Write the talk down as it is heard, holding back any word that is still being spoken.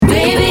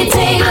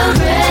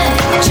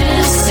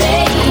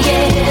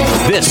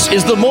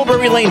is the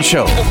Mulberry Lane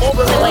Show.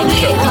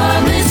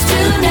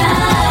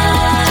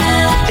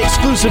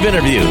 Exclusive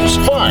interviews,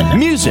 fun,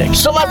 music,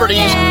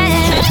 celebrities.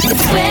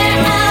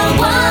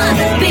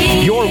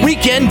 Your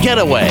weekend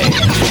getaway.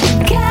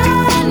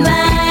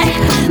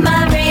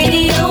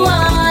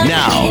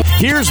 Now,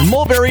 here's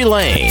Mulberry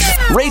Lane,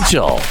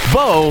 Rachel,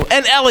 Bo,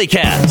 and Alley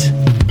Cat.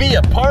 Be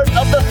a part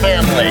of the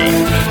family.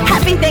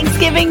 Happy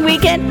Thanksgiving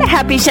weekend,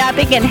 happy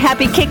shopping, and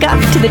happy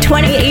kickoff to the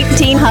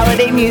 2018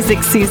 holiday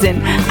music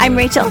season. I'm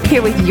Rachel,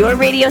 here with your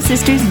radio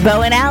sisters,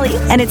 Bo and Allie,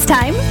 and it's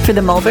time for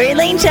the Mulberry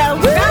Lane Show.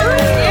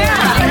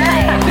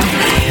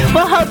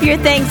 We'll hope your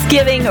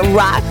Thanksgiving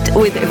rocked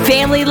with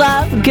family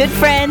love, good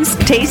friends,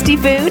 tasty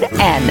food,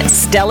 and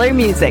stellar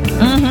music.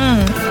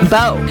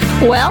 Bo.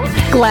 Well,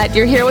 glad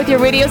you're here with your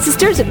radio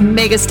sisters.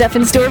 Mega stuff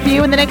in store for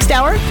you in the next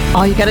hour.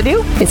 All you gotta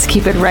do is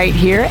keep it right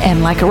here,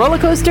 and like a roller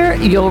coaster,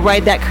 you'll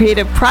ride that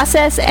creative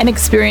process and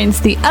experience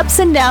the ups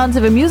and downs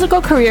of a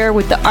musical career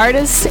with the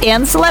artists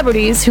and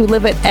celebrities who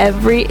live it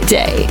every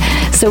day.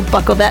 So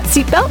buckle that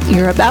seatbelt.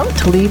 You're about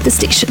to leave the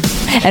station.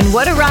 And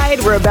what a ride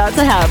we're about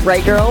to have,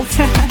 right, girls?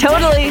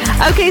 Totally.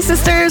 Okay,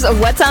 sisters,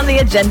 what's on the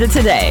agenda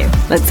today?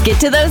 Let's get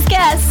to those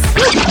guests.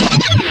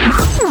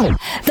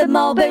 The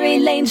Mulberry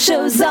Lane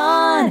Show's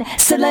on.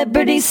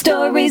 Celebrity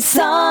stories,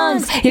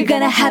 songs. You're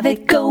gonna have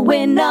it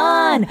going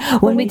on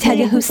when we tell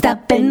you who's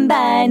stopping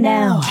by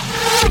now.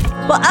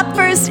 Well, up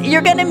first,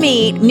 you're going to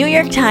meet New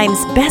York Times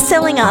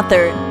bestselling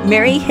author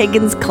Mary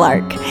Higgins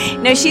Clark.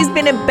 Now, she's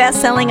been a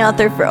bestselling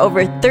author for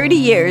over 30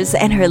 years,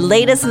 and her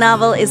latest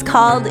novel is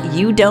called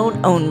You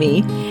Don't Own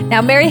Me.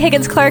 Now, Mary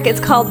Higgins Clark is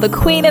called the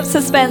Queen of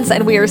Suspense,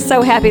 and we are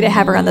so happy to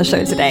have her on the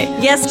show today.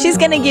 Yes, she's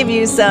going to give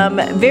you some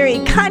very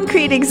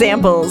concrete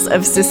examples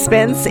of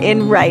suspense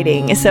in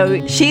writing.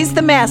 So she's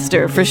the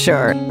master for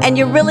sure. And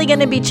you're really going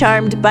to be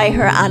charmed by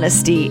her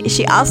honesty.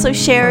 She also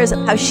shares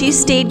how she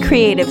stayed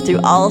creative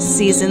through all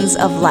seasons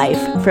of life,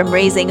 from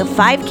raising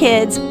 5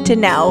 kids to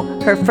now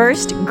her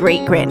first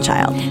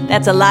great-grandchild.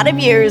 That's a lot of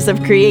years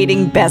of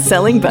creating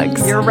best-selling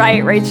books. You're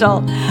right,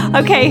 Rachel.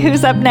 Okay,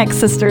 who's up next,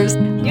 sisters?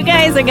 You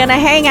guys are going to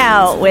hang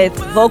out with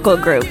vocal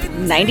group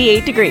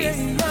 98 Degrees.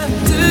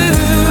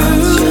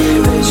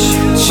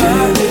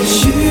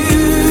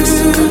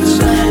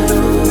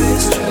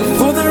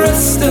 For the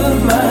rest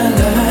of my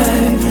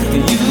life,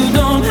 you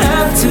don't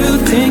have to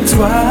think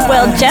twice.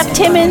 Well, Jeff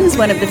Timmons,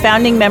 one of the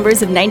founding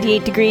members of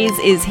 98 Degrees,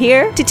 is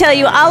here to tell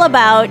you all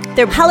about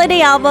their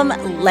holiday album,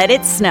 Let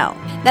It Snow.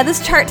 Now,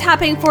 this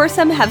chart-topping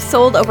foursome have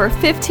sold over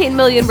 15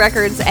 million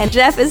records, and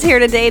Jeff is here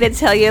today to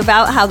tell you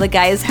about how the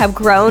guys have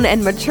grown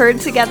and matured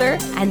together,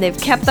 and they've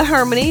kept the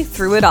harmony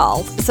through it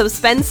all. So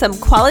spend some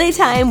quality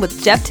time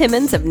with Jeff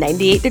Timmons of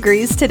 98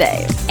 Degrees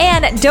today.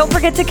 And don't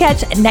forget to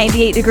catch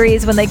 98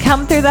 Degrees when they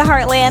come through the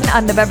Heartland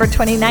on November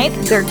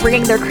 29th. They're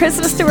bringing their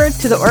Christmas tour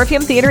to the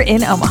Orpheum Theater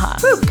in Omaha.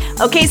 Woo.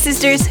 Okay,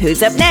 sisters,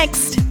 who's up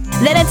next?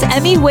 Then it's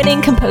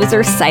Emmy-winning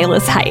composer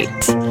Silas Hite.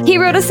 He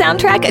wrote a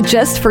soundtrack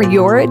just for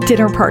your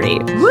dinner party.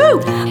 Woo!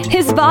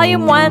 His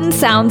Volume 1,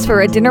 Sounds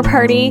for a Dinner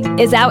Party,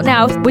 is out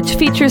now, which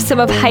features some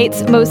of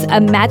Hite's most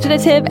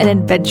imaginative and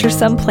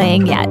adventuresome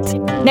playing yet.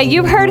 Now,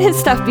 you've heard his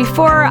stuff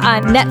before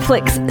on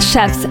Netflix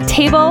Chef's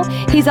Table.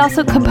 He's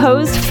also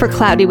composed for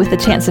Cloudy with a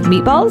Chance of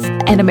Meatballs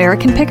and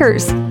American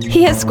Pickers.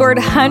 He has scored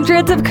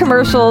hundreds of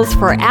commercials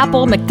for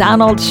Apple,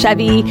 McDonald's,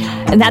 Chevy,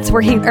 and that's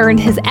where he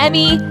earned his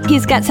Emmy.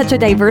 He's got such a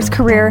diverse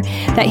career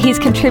that he's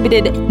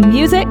contributed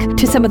music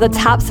to some of the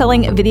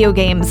top-selling video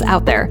games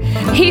out there.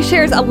 He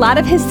shares a lot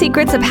of his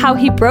secrets of how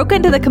he broke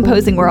into the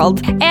composing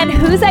world and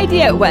whose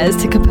idea it was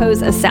to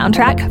compose a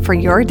soundtrack for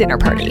your dinner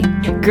party.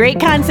 Great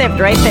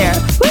concept right there.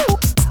 Woo!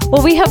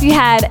 Well, we hope you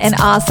had an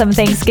awesome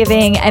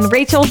Thanksgiving. And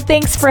Rachel,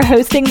 thanks for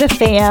hosting the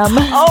fam.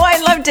 Oh,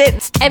 I loved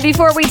it. And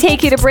before we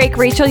take you to break,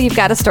 Rachel, you've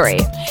got a story.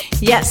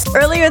 Yes.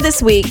 Earlier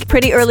this week,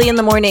 pretty early in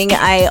the morning,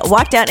 I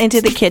walked out into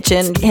the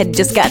kitchen, had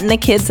just gotten the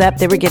kids up.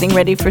 They were getting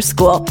ready for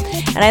school.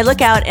 And I look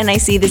out and I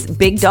see this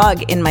big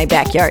dog in my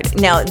backyard.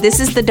 Now,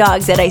 this is the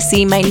dog that I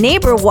see my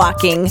neighbor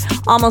walking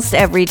almost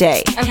every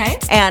day. Okay.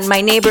 And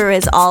my neighbor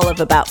is all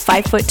of about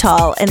 5 foot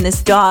tall. And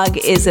this dog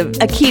is a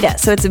Akita.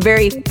 So it's a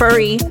very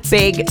furry,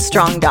 big,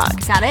 strong dog.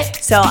 Got it.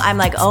 So I'm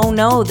like, oh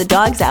no, the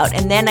dog's out.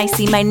 And then I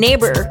see my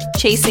neighbor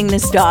chasing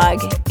this dog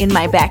in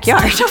my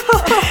backyard.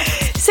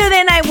 So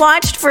then I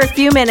watched for a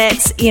few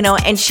minutes,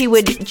 and she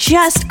would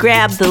just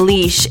grab the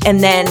leash and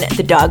then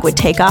the dog would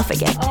take off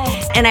again.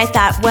 Oh. And I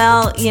thought,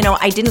 well,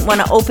 I didn't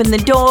want to open the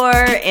door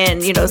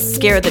and,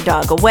 scare the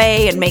dog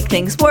away and make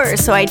things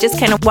worse. So I just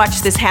kind of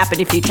watched this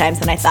happen a few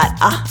times and I thought,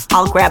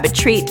 I'll grab a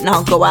treat and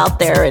I'll go out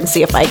there and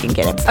see if I can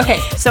get him. Okay.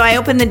 So I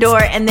opened the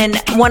door and then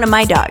one of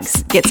my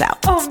dogs gets out.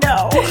 Oh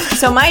no.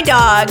 So my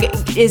dog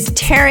is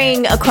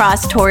tearing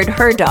across toward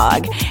her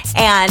dog.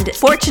 And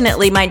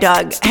fortunately, my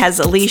dog has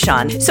a leash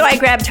on. So I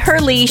grabbed her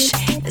leash.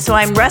 So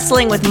I'm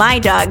wrestling with my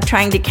dog,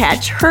 trying to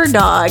catch her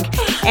dog.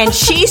 And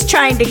she's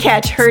trying to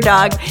catch her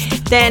dog.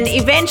 Then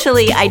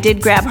eventually I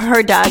did grab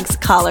her dog's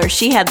collar.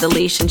 She had the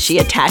leash and she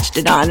attached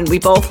it on. And we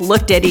both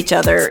looked at each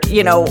other,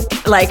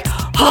 like,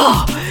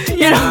 oh,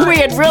 we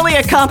had really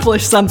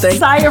accomplished something.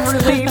 Sigh of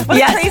relief.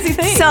 What a crazy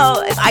thing.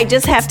 So I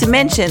just have to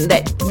mention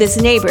that this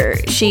neighbor,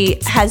 she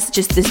has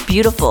just this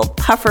beautiful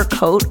puffer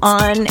coat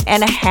on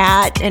and a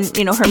hat, and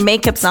her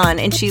makeup's on,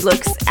 and she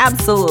looks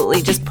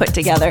absolutely just put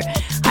together.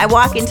 I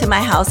walk into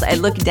my house, I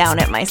look down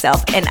at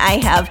myself, and I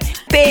have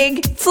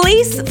big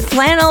fleece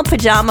flannel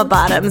pajama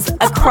bottoms,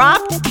 a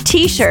cropped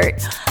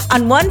t-shirt.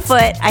 On one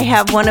foot, I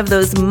have one of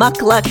those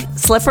muck-luck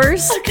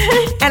slippers,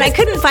 and I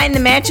couldn't find the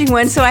matching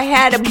one, so I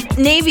had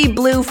a navy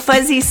blue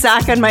fuzzy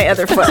sock on my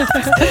other foot.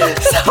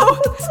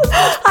 So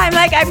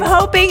I'm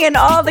hoping in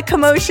all the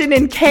commotion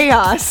and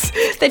chaos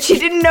that she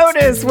didn't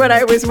notice what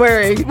I was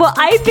wearing. Well,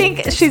 I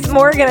think she's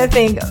more going to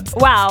think,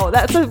 wow,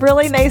 that's a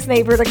really nice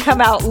neighbor to come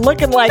out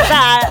looking like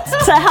that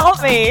to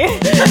help me.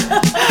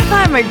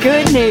 I'm a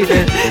good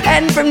neighbor.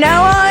 And from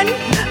now on,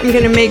 I'm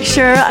going to make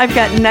sure I've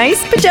got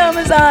nice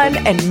pajamas on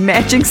and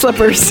matching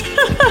slippers.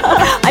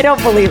 I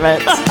don't believe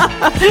it.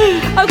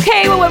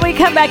 Okay, well, when we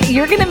come back,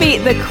 you're going to meet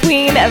the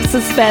queen of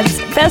suspense.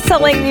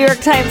 Best-selling New York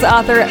Times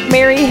author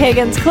Mary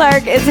Higgins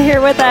Clark is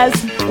here with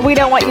us. We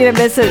don't want you to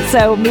miss it,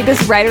 so meet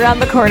us right around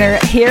the corner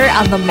here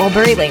on the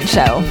Mulberry Lane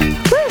Show.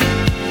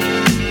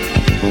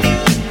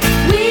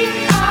 We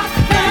are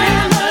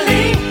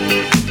family.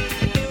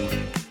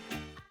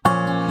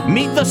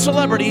 Meet the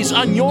celebrities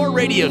on your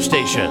radio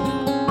station.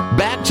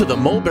 Back to the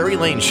Mulberry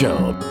Lane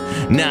Show.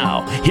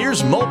 Now,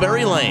 here's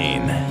Mulberry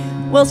Lane.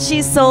 Well,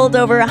 she's sold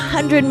over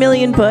 100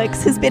 million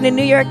books, has been a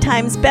New York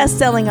Times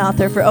best-selling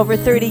author for over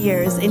 30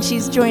 years, and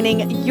she's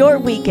joining your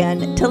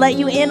weekend to let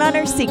you in on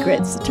her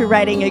secrets to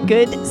writing a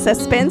good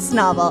suspense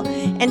novel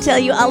and tell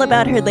you all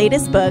about her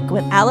latest book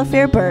with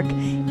Alistair Burke,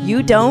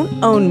 You Don't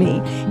Own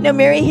Me. Now,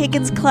 Mary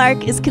Higgins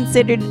Clark is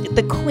considered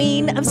the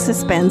queen of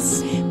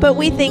suspense, but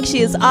we think she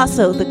is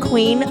also the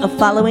queen of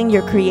following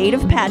your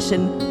creative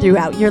passion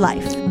throughout your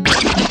life.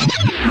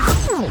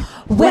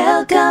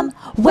 Welcome,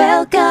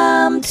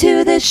 welcome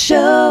to the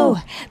show,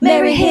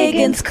 Mary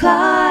Higgins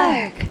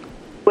Clark.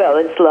 Well,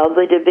 it's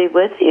lovely to be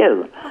with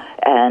you,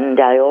 and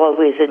I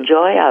always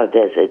enjoy our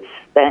visits.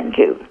 Thank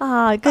you.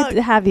 Good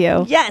to have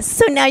you. Yes,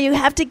 so now you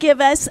have to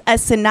give us a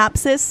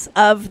synopsis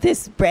of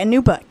this brand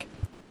new book.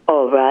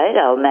 All right,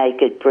 I'll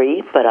make it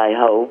brief, but I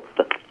hope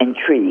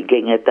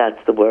intriguing, if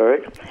that's the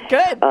word.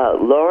 Good.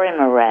 Laurie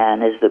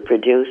Moran is the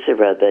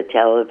producer of a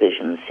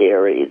television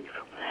series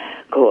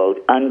called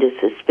Under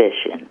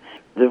Suspicion.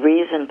 The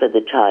reason for the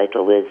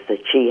title is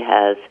that she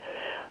has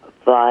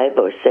 5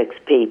 or 6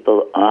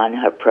 people on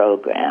her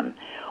program,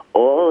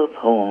 all of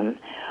whom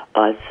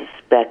are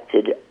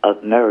suspected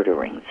of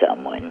murdering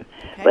someone,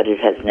 but it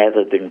has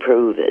never been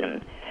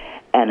proven.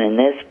 And in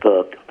this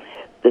book,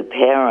 the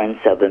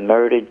parents of a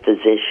murdered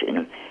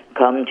physician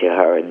come to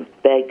her and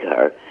beg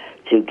her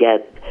to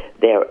get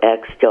their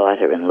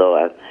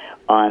ex-daughter-in-law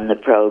on the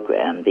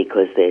program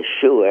because they're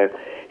sure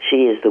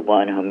she is the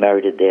one who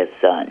murdered their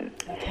son.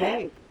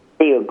 Okay.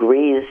 She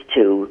agrees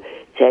to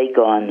take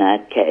on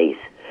that case,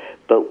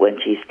 but when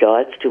she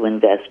starts to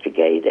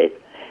investigate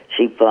it,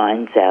 she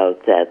finds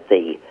out that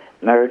the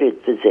murdered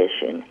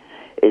physician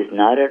is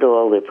not at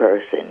all the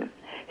person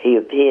he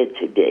appeared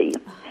to be.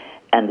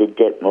 And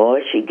the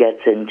more she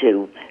gets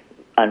into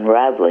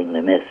unraveling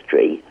the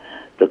mystery,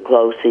 the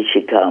closer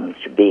she comes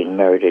to being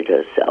murdered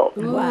herself.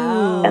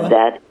 Wow. And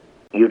that,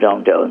 You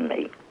Don't Own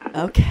Me.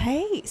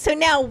 Okay. So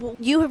now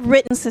you have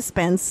written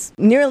suspense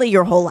nearly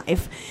your whole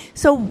life.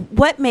 So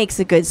what makes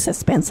a good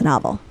suspense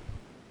novel?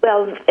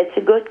 Well, it's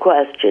a good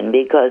question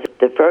because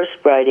the first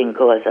writing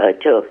course I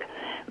took,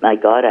 my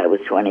God, I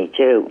was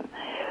 22.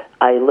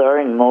 I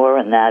learned more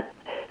in that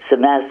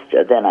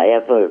semester than I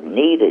ever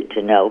needed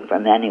to know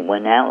from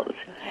anyone else.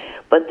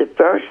 But the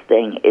first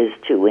thing is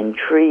to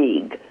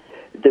intrigue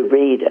the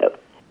reader.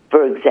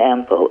 For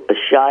example, a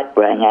shot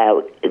rang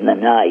out in the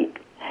night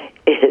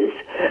is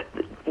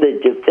the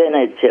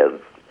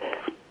definitive,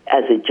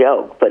 as a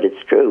joke, but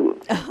it's true,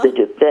 the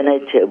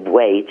definitive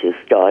way to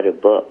start a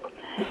book.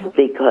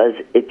 Because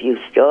if you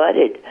start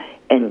it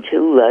in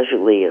too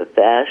leisurely a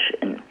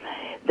fashion,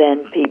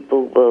 then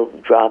people will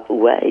drop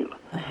away.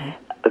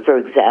 For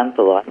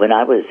example, when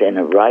I was in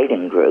a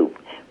writing group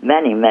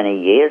many,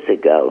 many years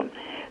ago,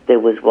 there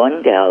was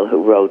one gal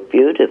who wrote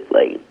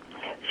beautifully.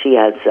 She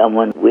had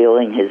someone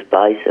wheeling his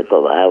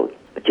bicycle out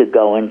to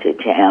go into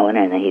town,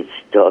 and he's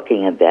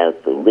talking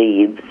about the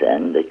leaves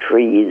and the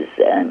trees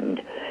and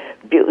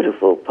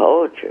beautiful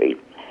poetry.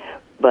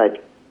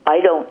 But I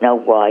don't know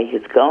why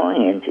he's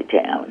going into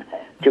town,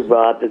 to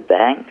rob a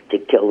bank, to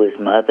kill his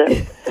mother.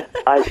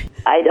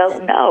 I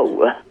don't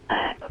know.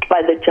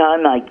 By the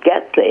time I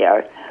get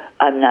there,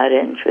 I'm not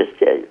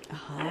interested.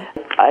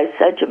 I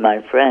said to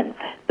my friend,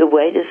 the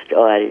way to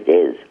start it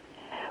is,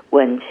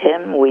 when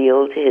Tim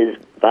wheeled his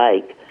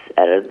bike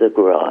out of the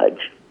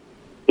garage,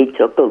 he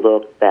took a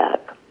look back.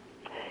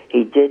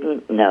 He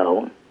didn't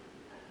know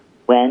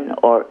when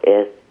or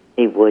if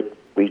he would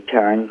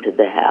return to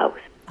the house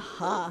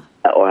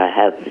or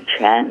have the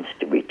chance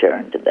to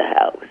return to the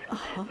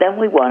house. Then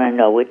we want to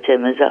know what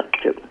Tim is up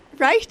to.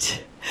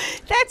 Right?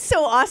 That's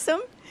so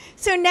awesome.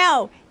 So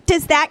now,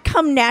 Does that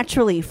come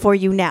naturally for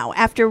you now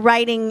after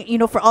writing,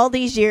 for all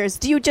these years?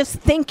 Do you just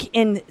think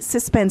in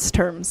suspense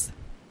terms?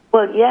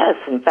 Well, yes.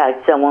 In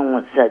fact, someone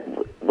once said,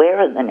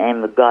 where in the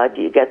name of God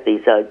do you get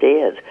these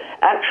ideas?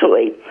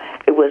 Actually,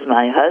 it was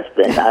my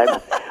husband.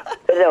 I'm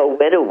a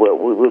widower.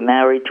 We were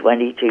married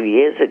 22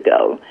 years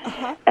ago.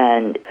 Uh-huh.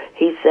 And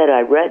he said,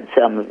 I read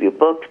some of your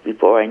books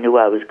before I knew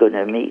I was going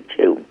to meet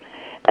you.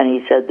 And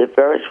he said the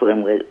first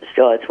one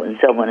starts when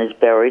someone is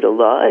buried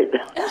alive.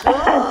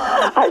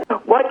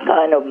 What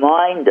kind of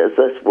mind does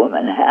this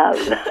woman have?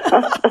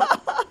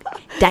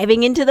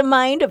 Diving into the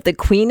mind of the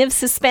queen of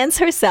suspense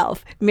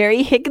herself,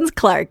 Mary Higgins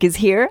Clark is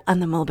here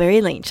on the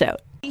Mulberry Lane Show.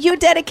 You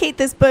dedicate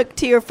this book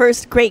to your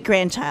first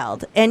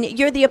great-grandchild, and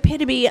you're the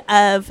epitome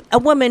of a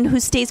woman who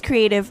stays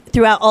creative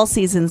throughout all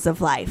seasons of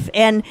life.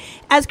 And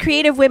as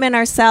creative women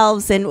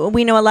ourselves, and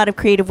we know a lot of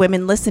creative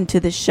women listen to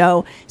this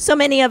show, so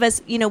many of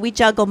us, we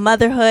juggle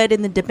motherhood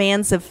and the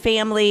demands of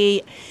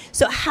family.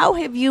 So how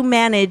have you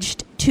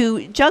managed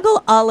to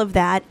juggle all of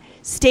that,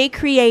 stay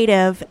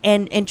creative,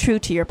 and true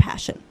to your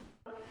passion?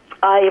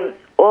 I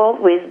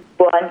always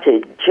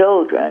wanted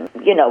children.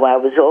 I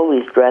was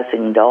always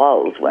dressing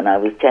dolls when I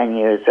was 10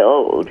 years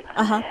old.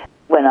 Uh-huh.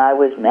 When I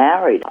was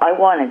married, I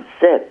wanted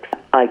 6.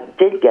 I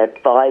did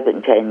get 5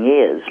 in 10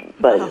 years,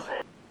 but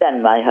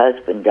then my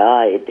husband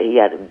died. He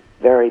had a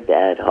very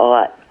bad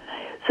heart.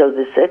 So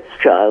the 6th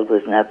child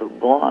was never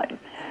born.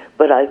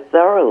 But I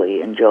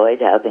thoroughly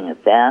enjoyed having a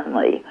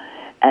family,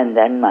 and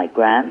then my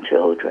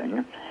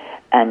grandchildren.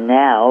 And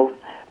now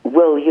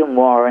William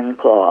Warren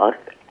Clark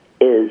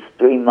is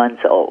 3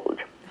 months old.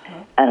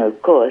 And,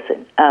 of course,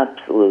 an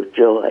absolute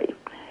joy.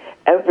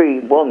 Every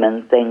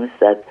woman thinks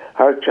that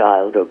her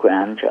child or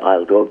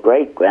grandchild or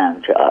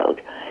great-grandchild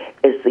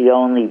is the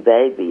only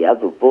baby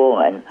ever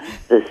born,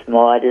 the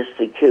smartest,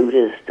 the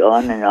cutest,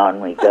 on and on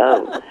we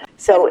go.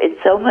 So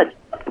it's so much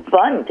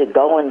fun to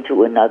go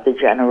into another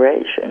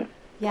generation.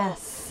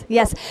 Yes.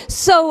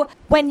 So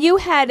when you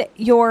had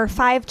your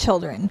 5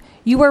 children,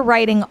 you were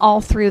writing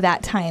all through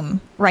that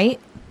time, right?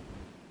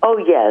 Oh,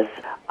 yes.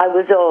 I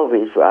was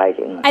always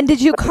writing. And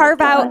did you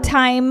carve out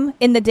time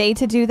in the day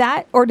to do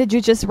that, or did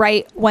you just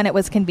write when it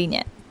was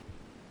convenient?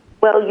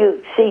 Well,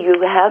 you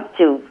have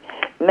to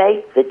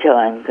make the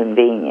time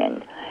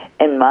convenient.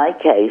 In my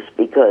case,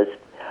 because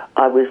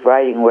I was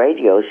writing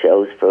radio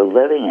shows for a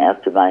living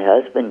after my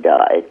husband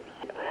died,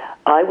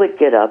 I would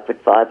get up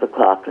at 5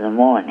 o'clock in the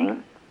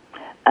morning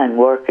and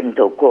work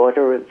until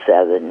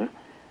 6:15,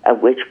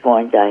 at which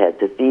point I had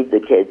to feed the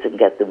kids and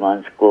get them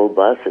on school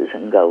buses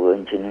and go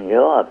into New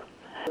York.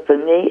 For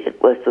me,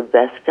 it was the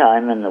best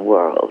time in the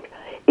world.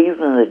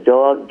 Even the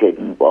dog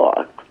didn't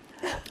bark.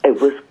 It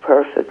was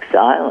perfect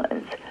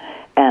silence.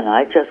 And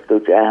I just go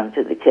down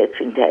to the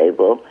kitchen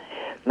table,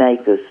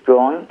 make a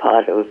strong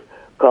pot of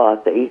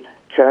coffee,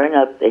 turn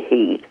up the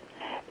heat,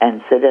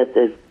 and sit at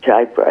the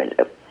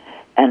typewriter.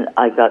 And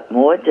I got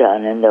more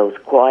done in those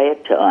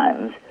quiet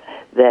times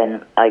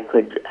than I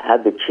could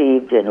have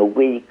achieved in a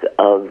week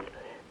of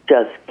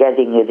just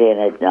getting it in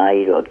at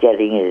night or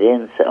getting it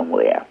in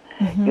somewhere.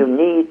 Mm-hmm. You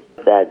need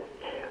that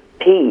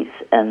peace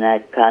and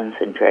that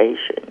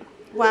concentration.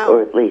 Wow.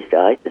 Or at least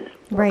I did.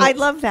 Right. I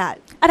love that.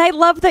 And I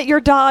love that your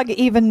dog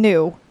even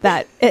knew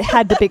that it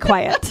had to be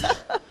quiet.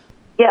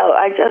 Yeah,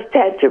 I just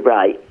had to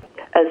write.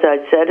 As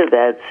I said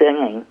about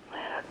singing,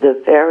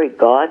 the fairy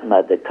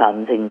godmother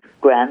comes and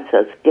grants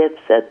us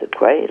gifts at the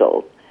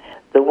cradle.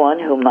 The one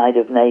who might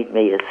have made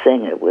me a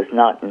singer was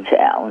not in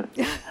town.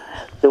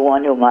 The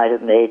one who might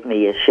have made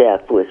me a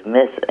chef was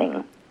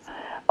missing.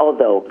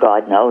 Although,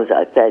 God knows,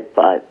 I fed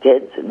 5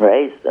 kids and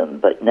raised them,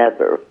 but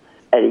never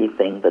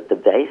anything but the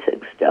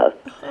basic stuff.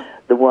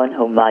 The one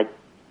who might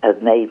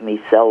have made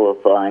me sew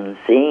a fine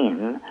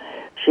seam,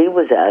 she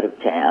was out of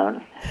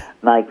town.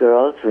 My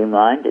girls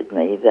reminded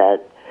me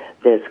that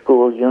their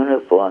school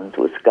uniforms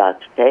were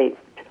Scotch taped.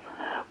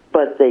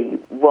 But the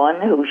one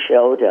who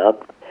showed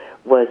up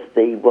was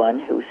the one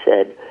who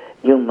said,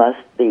 you must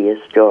be a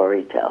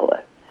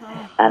storyteller.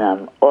 And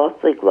I'm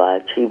awfully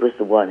glad she was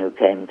the one who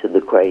came to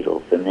the cradle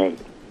for me.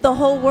 The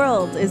whole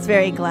world is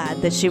very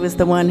glad that she was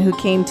the one who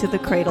came to the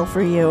cradle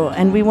for you.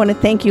 And we want to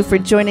thank you for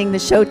joining the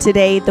show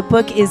today. The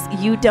book is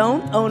You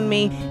Don't Own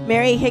Me.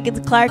 Mary Higgins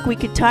Clark, we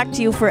could talk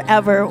to you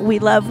forever. We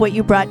love what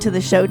you brought to the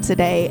show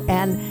today.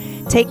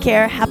 And take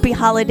care. Happy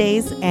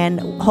holidays. And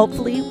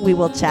hopefully we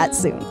will chat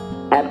soon.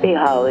 Happy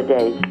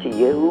holidays to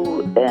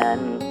you,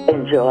 and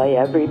enjoy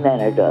every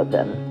minute of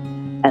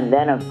them. And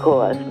then, of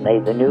course, may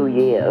the new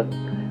year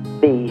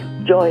be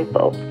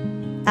joyful.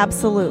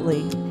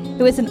 Absolutely.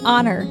 It was an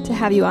honor to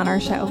have you on our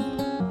show.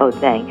 Oh,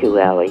 thank you,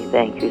 Allie.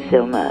 Thank you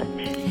so much.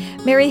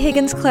 Mary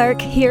Higgins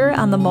Clark here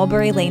on the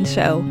Mulberry Lane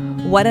Show.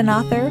 What an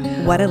author,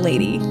 what a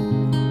lady.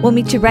 We'll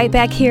meet you right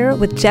back here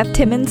with Jeff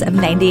Timmons of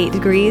 98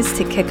 Degrees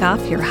to kick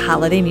off your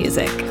holiday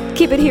music.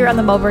 Keep it here on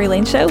the Mulberry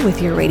Lane Show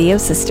with your radio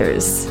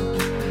sisters.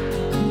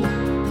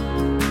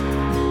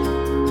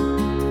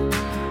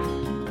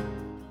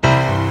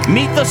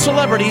 Meet the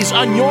celebrities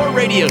on your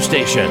radio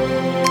station.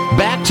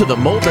 Back to the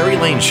Mulberry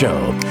Lane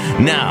Show.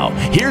 Now,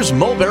 here's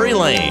Mulberry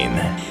Lane.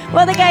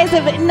 Well, the guys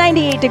of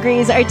 98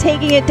 Degrees are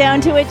taking it down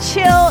to a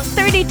chill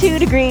 32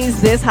 degrees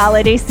this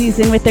holiday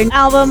season with their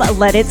album,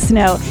 Let It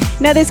Snow.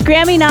 Now, this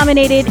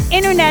Grammy-nominated,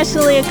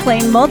 internationally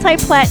acclaimed,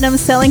 multi-platinum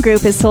selling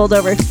group has sold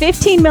over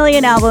 15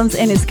 million albums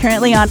and is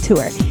currently on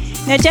tour.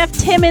 Now, Jeff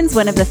Timmons,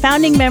 one of the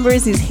founding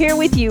members, is here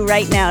with you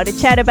right now to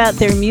chat about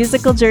their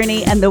musical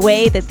journey and the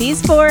way that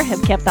these four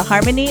have kept the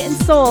harmony and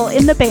soul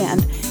in the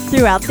band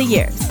throughout the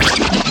years.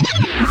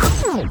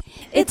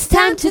 It's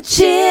time to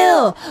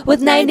chill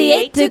with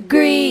 98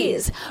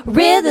 Degrees,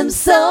 rhythm,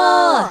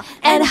 soul,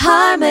 and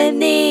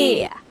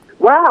harmony.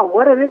 Wow,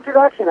 what an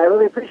introduction. I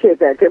really appreciate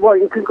that. Well,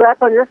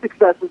 congrats on your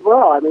success as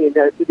well. I mean,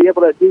 to be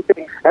able to do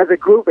things as a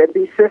group and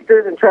be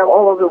sisters and travel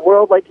all over the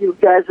world like you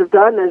guys have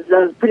done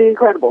is pretty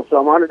incredible. So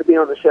I'm honored to be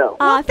on the show.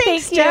 Oh,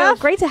 thanks, Jeff.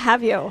 Great to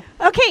have you.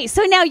 Okay,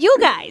 so now you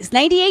guys,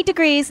 98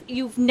 Degrees,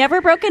 you've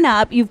never broken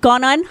up. You've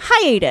gone on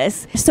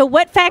hiatus. So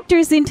what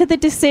factors into the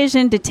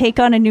decision to take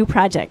on a new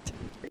project?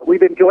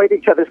 We've enjoyed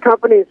each other's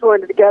company and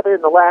touring together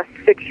in the last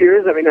 6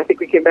 years. I mean, I think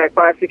we came back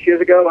 5-6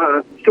 years ago on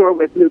a tour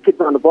with New Kids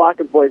on the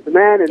Block and Boys II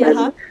Men. And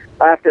then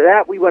after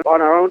that, we went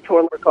on our own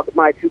tour called the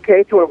My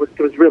 2K Tour, which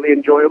was really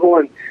enjoyable.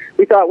 And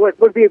we thought what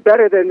would be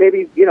better than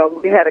maybe,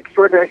 we had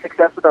extraordinary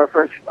success with our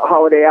first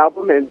holiday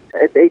album. And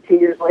it's 18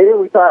 years later,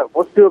 we thought,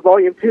 let's do a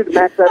volume 2 to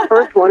match that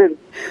first one.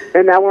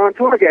 And now we're on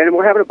tour again, and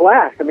we're having a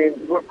blast. I mean,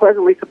 we're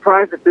pleasantly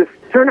surprised at this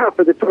turnout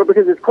for the tour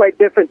because it's quite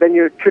different than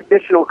your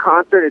traditional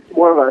concert. It's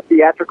more of a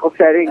theatrical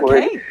setting where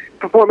it's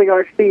performing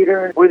arts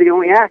theater. We're the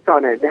only act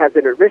on it. It has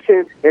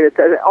intermission, and it's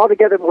an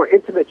altogether more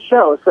intimate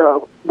show.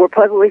 So we're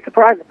pleasantly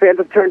surprised. The fans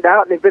have turned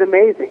out, and they've been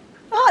amazing.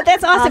 Oh,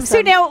 that's awesome. So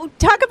now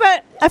talk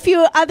about a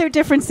few other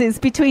differences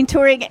between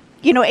touring,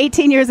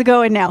 18 years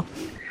ago and now.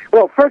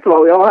 Well, first of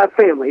all, we all have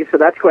families, so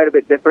that's quite a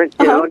bit different.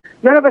 None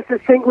of us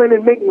is singling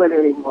and mingling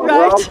anymore.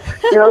 Right.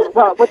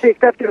 Well, with the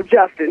exception of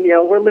Justin,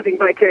 we're living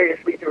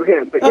vicariously through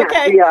him. But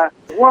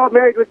we're all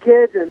married with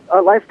kids, and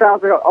our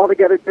lifestyles are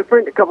altogether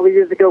different. A couple of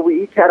years ago,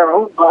 we each had our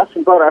own bus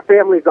and brought our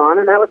families on,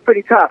 and that was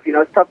pretty tough.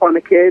 It's tough on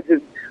the kids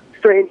and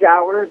strange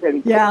hours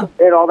and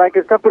all that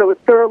good stuff, but it was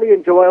thoroughly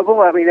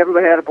enjoyable. I mean,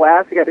 everybody had a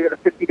blast. We got to go to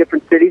 50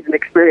 different cities and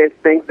experience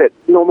things that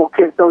normal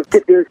kids don't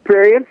get to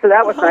experience, so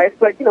that was nice.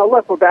 But,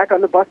 look, we're back on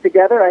the bus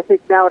together. I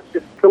think now it's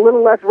just a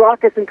little less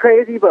raucous and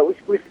crazy, but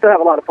we still have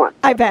a lot of fun.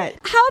 I bet.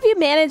 How have you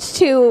managed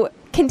to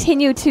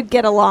continue to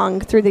get along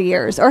through the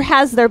years, or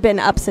has there been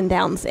ups and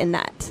downs in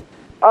that?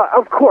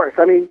 Of course.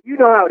 I mean, you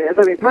know how it is.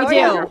 I mean, We do.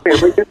 Your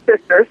family, your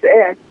sisters,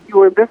 and you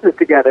were in business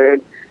together,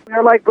 and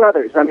we're like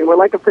brothers. I mean, we're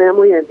like a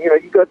family, and,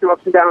 you go through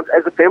ups and downs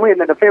as a family, and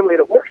then a family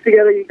that works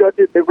together, you go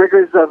through the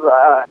rigors of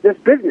this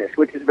business,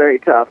 which is very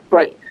tough.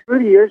 But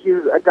through the years,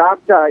 you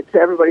adopt to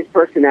everybody's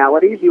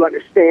personalities. You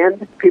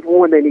understand people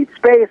when they need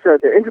space or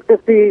their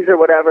intricacies or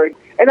whatever.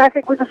 And I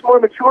think we're just more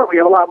mature. We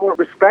have a lot more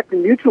respect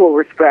and mutual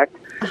respect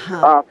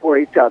for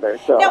each other.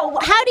 So now,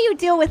 how do you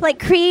deal with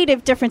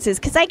creative differences?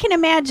 Because I can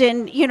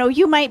imagine,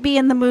 you might be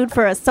in the mood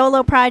for a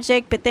solo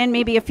project, but then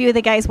maybe a few of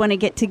the guys want to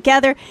get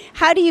together.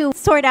 How do you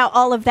sort out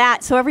all of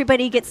that so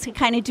everybody gets to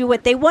kind of do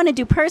what they want to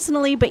do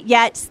personally, but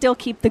yet still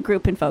keep the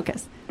group in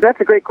focus? That's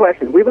a great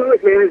question. We've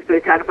always managed to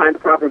kind of find the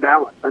proper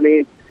balance. I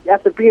mean,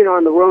 after being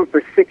on the road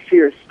for 6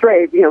 years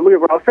straight, we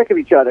were all sick of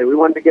each other. We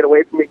wanted to get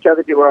away from each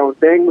other, do our own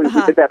thing. We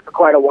did that for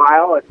quite a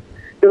while and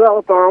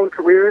develop our own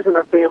careers and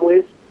our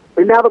families.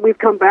 And now that we've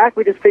come back,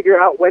 we just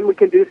figure out when we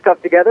can do stuff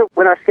together,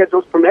 when our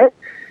schedules permit.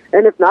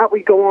 And if not,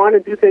 we go on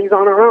and do things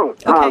on our own.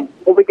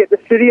 When we get in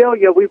the studio,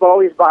 we've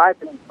always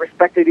vibed and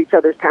respected each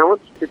other's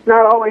talents. It's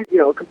not always,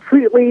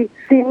 completely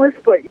seamless,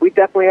 but we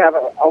definitely have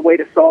a way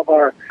to solve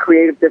our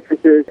creative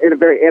differences in a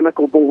very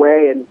amicable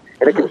way and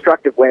in a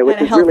constructive way, which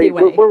is really,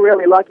 we're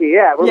really lucky.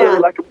 Yeah, we're really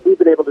lucky we've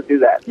been able to do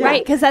that. Yeah.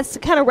 Right, because that's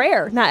kind of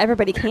rare. Not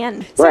everybody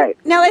can. So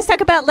now let's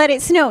talk about Let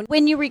It Snow.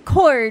 When you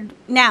record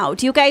now,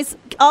 do you guys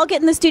all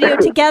get in the studio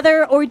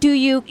together, or do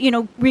you,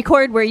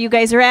 record where you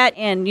guys are at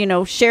and,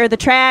 share the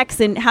tracks,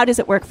 and how does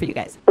it work for you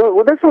guys?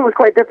 Well, this one was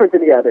quite different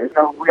than the others.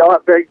 We all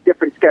have very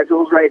different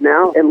schedules right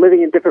now and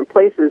living in different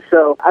places,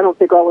 so I don't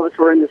think all of us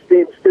were in the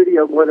same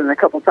studio more than a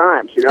couple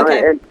times,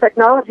 And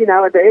technology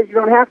nowadays, you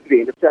don't have to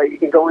be. So you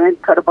can go in,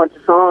 cut a bunch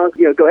of songs,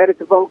 go edit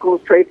the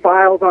vocals, trade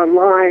files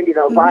online,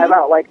 vibe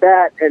out like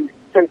that, and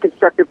send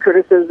constructive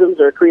criticisms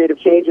or creative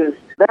changes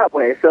that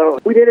way. So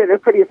we did it in a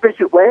pretty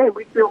efficient way, and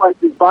we feel like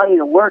the body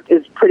of work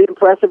is pretty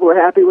impressive. We're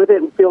happy with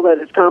it and feel that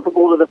it's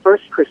comparable to the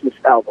first Christmas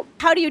album.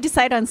 How do you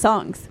decide on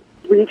songs?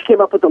 We each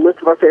came up with a list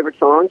of our favorite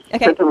songs,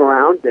 sent them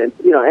around, and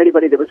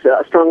anybody that was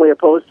strongly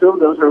opposed to them,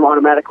 those are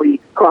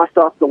automatically crossed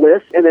off the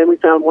list. And then we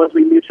found ones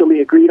we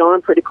mutually agreed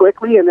on pretty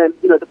quickly. And then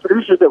the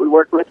producers that we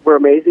worked with were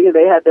amazing, and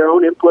they had their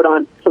own input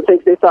on some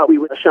things they thought we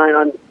would shine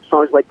on,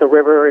 songs like The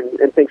River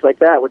and things like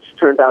that, which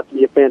turned out to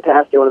be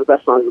one of the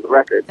best songs of the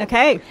record.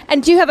 Okay.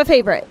 And do you have a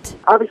favorite?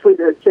 Obviously,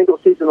 the single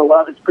Season of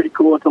Love is pretty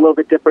cool. It's a little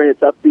bit different.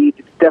 It's upbeat.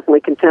 It's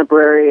definitely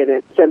contemporary, and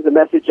it sends a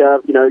message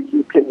of,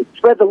 you can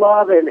spread the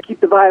love and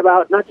keep the vibe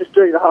out, not just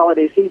during the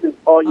holiday season,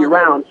 all year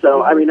round.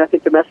 So, I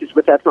think the message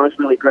with that song is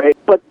really great.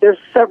 But there's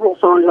several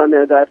songs on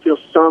there that I feel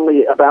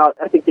strongly about.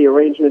 I think the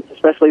arrangements,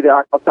 especially the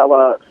a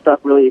cappella stuff,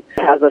 really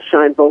has us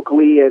shine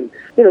vocally, and,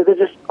 they're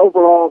just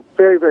overall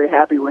very, very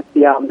happy with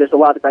the album. There's a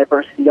lot of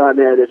diversity on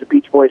there. There's a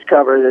Beach Boys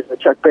cover, there's a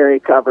Chuck Berry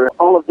cover,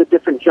 all of the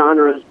different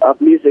genres of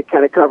music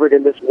kind of covered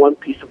in this one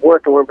piece of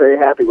work, and we're very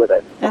happy with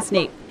it. That's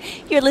neat.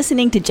 You're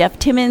listening to Jeff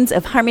Timmons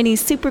of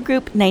Harmony's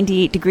supergroup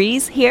 98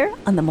 Degrees here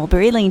on the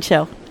Mulberry Lane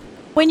Show.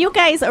 When you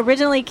guys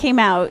originally came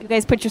out, you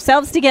guys put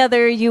yourselves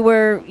together. You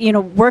were,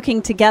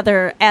 working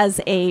together as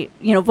a,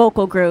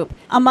 vocal group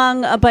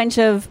among a bunch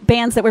of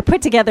bands that were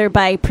put together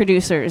by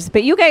producers.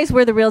 But you guys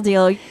were the real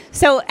deal.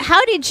 So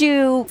how did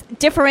you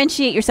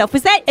differentiate yourself?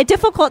 Was that a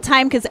difficult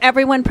time because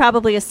everyone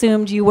probably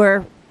assumed you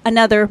were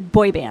another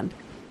boy band?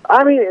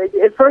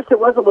 At first it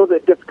was a little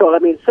bit difficult.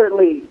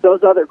 Certainly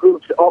those other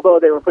groups, although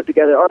they were put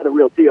together, are the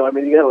real deal.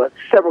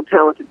 Several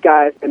talented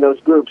guys in those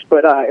groups,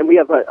 but and we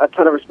have a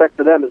ton of respect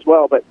for them as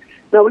well. But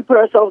no, we put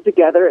ourselves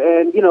together,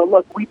 and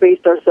look, we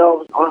based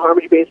ourselves on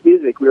harmony-based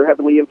music. We were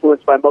heavily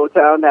influenced by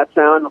Motown, that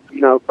sound,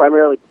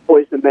 primarily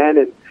Boys II Men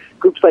and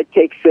groups like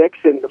Take Six,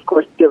 and of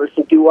course there was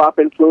some doo-wop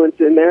influence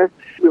in there.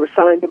 We were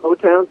signed to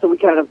Motown, so we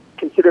kind of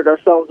considered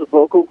ourselves a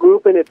vocal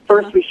group, and at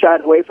first we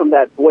shied away from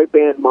that boy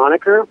band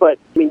moniker, but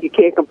you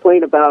can't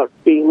complain about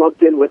being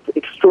lumped in with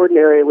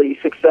extraordinarily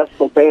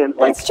successful bands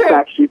like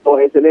Backstreet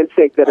Boys and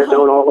NSYNC that are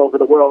known all over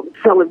the world,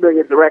 selling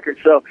millions of records.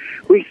 So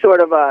we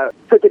sort of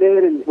took it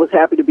in and was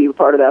happy to be a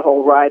part of that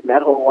whole ride and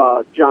that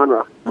whole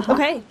genre.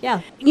 Okay,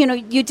 yeah.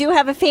 You do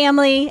have a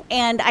family,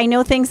 and I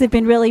know things have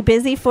been really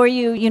busy for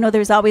you.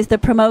 There's always the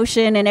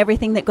promotion and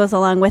everything that goes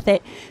along with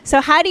it. So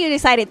how do you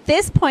decide at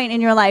this point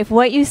in your life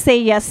what you say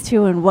yes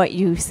to and what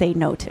you say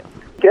no to?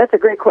 That's a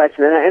great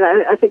question, and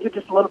I think you're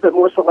just a little bit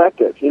more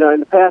selective. In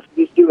the past,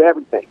 we used to do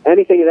everything,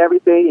 anything and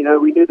everything.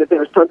 We knew that there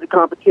was tons of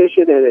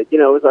competition, and it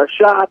was our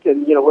shot,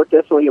 and, we're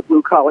definitely a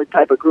blue-collar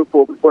type of group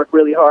where we work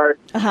really hard.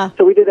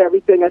 So we did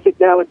everything. I think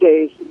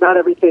nowadays, not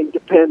everything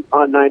depends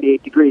on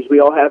 98 Degrees.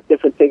 We all have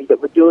different things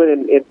that we're doing,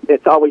 and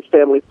it's always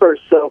family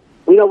first. So,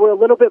 we're a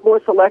little bit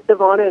more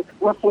selective on it.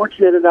 We're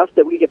fortunate enough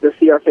that we get to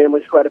see our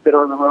families quite a bit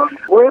on the road.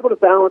 We're able to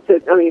balance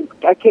it.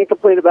 I can't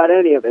complain about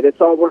any of it.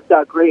 It's all worked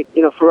out great.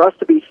 For us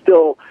to be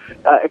still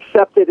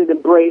accepted and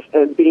embraced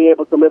and being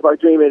able to live our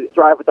dream and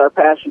thrive with our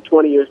passion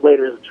 20 years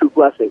later is a true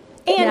blessing.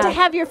 And to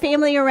have your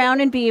family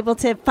around and be able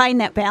to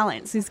find that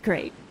balance is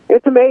great.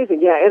 It's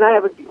amazing, yeah, and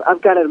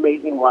I've got an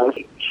amazing wife.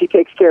 She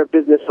takes care of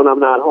business when I'm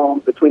not home.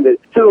 Between the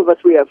two of us,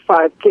 we have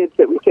 5 kids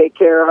that we take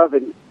care of,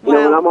 and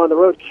when I'm on the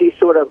road, she's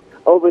sort of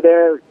over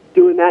there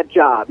doing that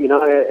job,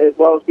 as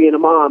well as being a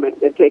mom and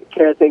taking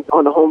care of things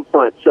on the home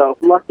front. So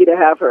lucky to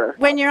have her.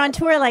 When you're on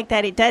tour like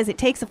that, it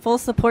takes a full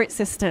support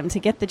system to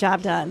get the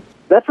job done.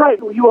 That's right.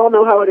 You all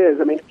know how it is.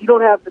 If you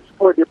don't have the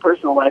support in your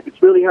personal life,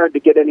 it's really hard to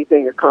get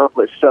anything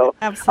accomplished. So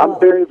absolutely. I'm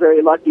very,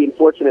 very lucky and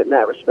fortunate in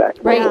that respect.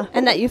 Right,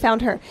 and that you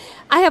found her.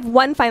 I have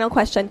one final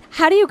question.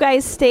 How do you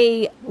guys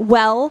stay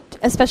well,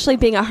 especially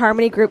being a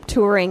harmony group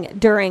touring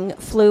during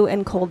flu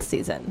and cold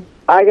season?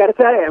 I got to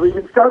tell you, we've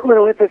been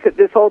struggling with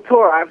this whole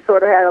tour. I've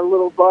sort of had a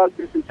little bug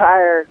this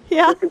entire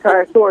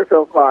tour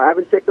so far. I've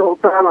been sick the whole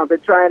time. I've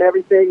been trying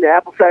everything, the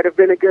apple cider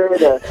vinegar,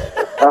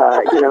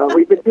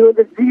 we've been doing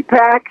the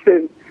Z-packs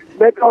and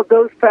medical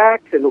dose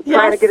packs and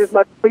trying to get as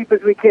much sleep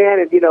as we can.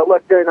 And,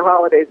 look, during the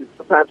holidays, it's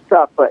sometimes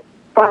tough, but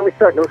finally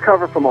starting to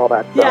recover from all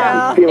that stuff.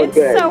 Yeah, I'm feeling it's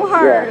good. So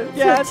hard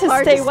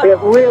to stay well. It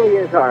really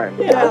is hard.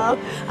 Yeah. All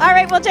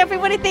right, well, Jeff, we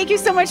want to thank you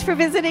so much for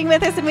visiting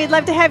with us, and we'd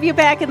love to have you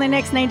back in the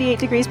next 98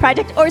 Degrees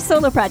project or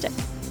solo project.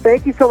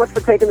 Thank you so much for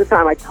taking the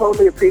time. I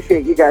totally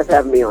appreciate you guys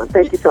having me on.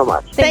 Thank you so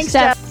much. Thanks,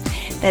 Jeff.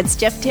 That's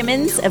Jeff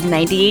Timmons of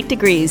 98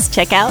 Degrees.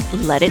 Check out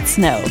Let It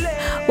Snow.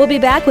 We'll be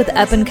back with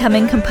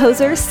up-and-coming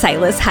composer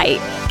Silas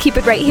Hite. Keep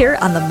it right here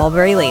on the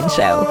Mulberry Lane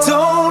Show.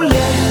 Don't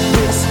let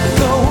this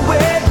go away.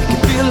 Make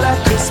it feel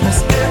like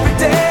Christmas every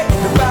day.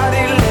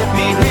 Nobody let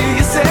me hear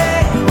you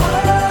say.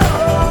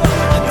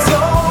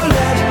 Don't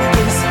let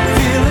this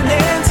feeling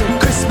end till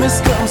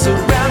Christmas comes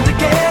around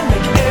again.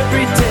 Make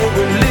every day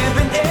we're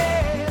living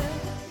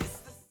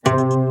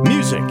in.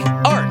 Music,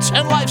 arts,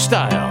 and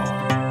lifestyle.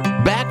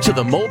 Back to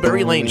the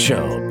Mulberry Lane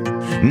Show.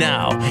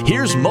 Now,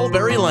 here's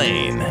Mulberry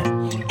Lane.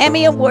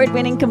 Emmy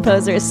Award-winning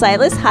composer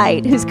Silas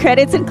Hite, whose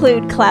credits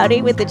include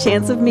Cloudy with a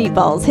Chance of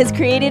Meatballs, has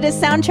created a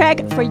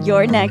soundtrack for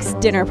your next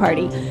dinner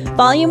party.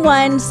 Volume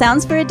 1,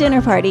 Sounds for a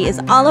Dinner Party, is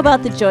all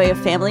about the joy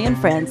of family and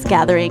friends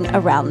gathering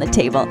around the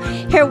table.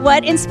 Hear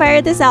what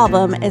inspired this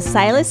album as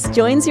Silas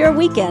joins your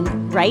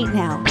weekend right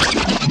now.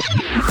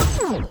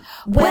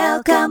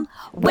 Welcome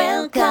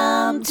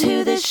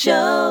to the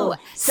show,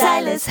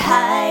 Silas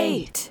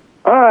Hite.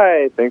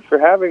 Hi, thanks for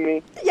having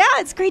me. Yeah,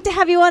 it's great to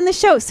have you on the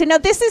show. So now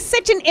this is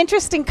such an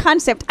interesting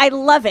concept. I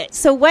love it.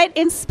 So what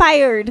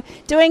inspired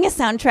doing a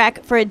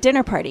soundtrack for a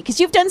dinner party?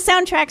 Because you've done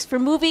soundtracks for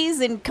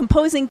movies and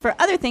composing for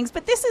other things,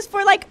 but this is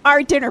for like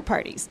our dinner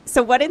parties.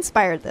 So what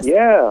inspired this?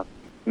 Yeah,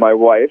 my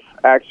wife,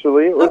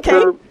 actually. It was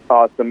her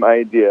awesome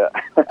idea.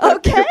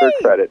 Okay. Give her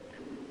credit.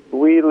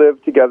 We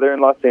live together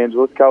in Los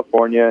Angeles,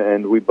 California,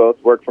 and we both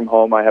work from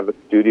home. I have a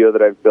studio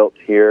that I've built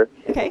here,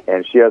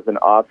 and she has an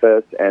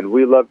office, and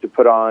we love to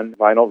put on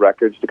vinyl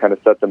records to kind of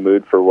set the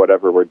mood for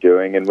whatever we're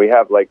doing. And we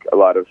have like a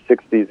lot of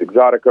 60s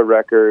exotica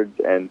records,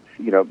 and,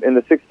 you know, in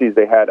the 60s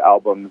they had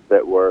albums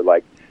that were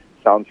like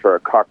songs for a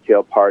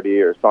cocktail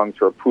party or songs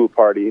for a pool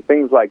party,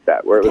 things like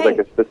that, where it was like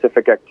a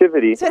specific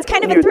activity. So it's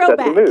kind of a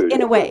throwback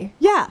in a way.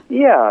 Yeah.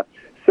 Yeah.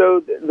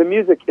 So the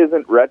music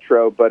isn't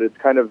retro, but it's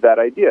kind of that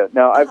idea.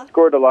 Now, I've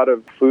scored a lot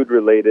of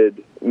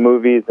food-related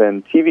movies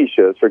and TV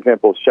shows. For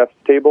example, Chef's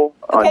Table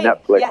on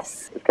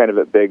Netflix is kind of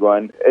a big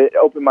one. It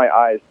opened my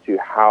eyes to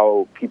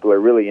how people are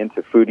really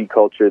into foodie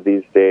culture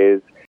these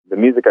days. The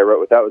music I wrote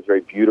with that was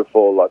very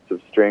beautiful, lots of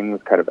strings,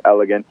 kind of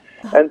elegant.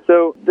 And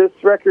so this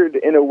record,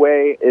 in a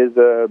way, is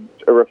a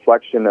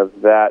reflection of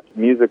that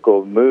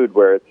musical mood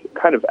where it's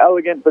kind of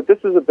elegant, but this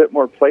is a bit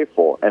more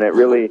playful, and it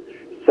really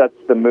sets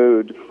the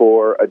mood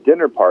for a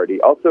dinner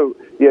party. Also,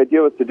 the idea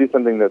was to do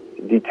something that's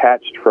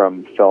detached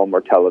from film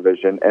or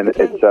television, and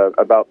it's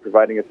about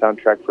providing a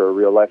soundtrack for a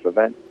real-life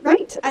event.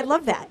 Right. I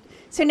love that.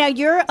 So now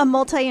you're a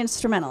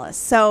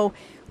multi-instrumentalist. So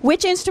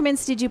which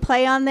instruments did you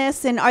play on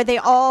this, and are they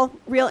all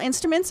real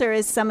instruments, or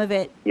is some of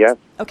it? Yes.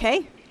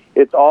 Okay.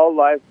 It's all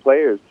live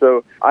players.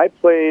 So I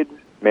played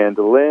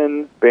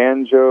mandolin,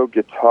 banjo,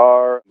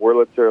 guitar,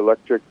 Wurlitzer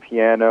electric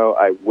piano.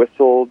 I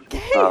whistled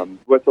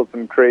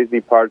some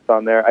crazy parts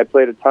on there. I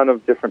played a ton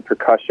of different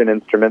percussion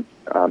instruments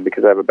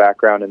because I have a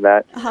background in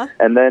that.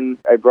 And then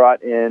I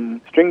brought in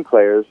string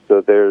players.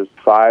 So there's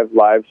 5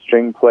 live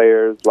string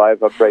players,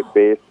 live upright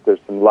bass. There's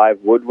some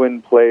live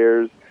woodwind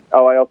players.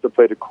 Oh, I also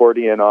played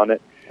accordion on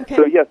it.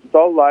 So yes, it's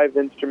all live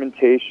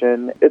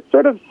instrumentation. It's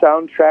sort of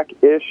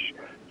soundtrack-ish,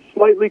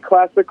 slightly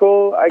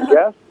classical, I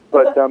guess,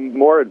 but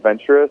more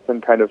adventurous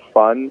and kind of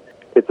fun.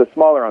 It's a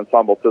smaller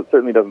ensemble, so it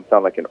certainly doesn't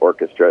sound like an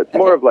orchestra. It's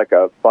more of like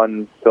a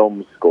fun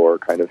film score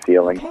kind of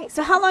feeling. Okay,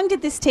 so how long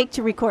did this take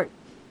to record?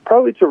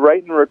 Probably to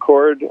write and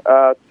record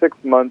 6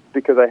 months,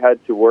 because I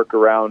had to work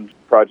around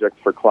projects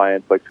for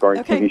clients, like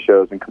scoring TV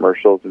shows and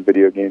commercials and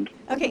video games.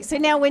 Okay, so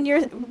now when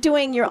you're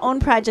doing your own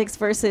projects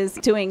versus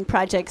doing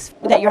projects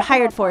that you're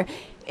hired for,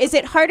 is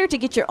it harder to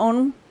get your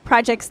own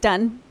projects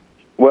done?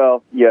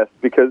 Well, yes,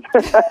 because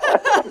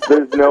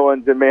there's no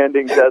one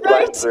demanding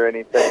deadlines or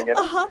anything.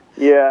 And,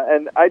 yeah,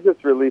 and I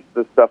just release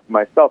the stuff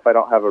myself. I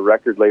don't have a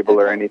record label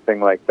or anything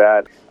like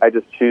that. I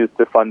just choose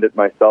to fund it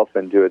myself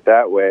and do it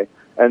that way.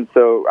 And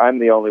so I'm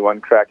the only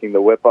one cracking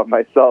the whip on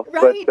myself.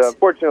 But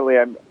fortunately,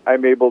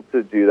 I'm able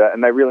to do that,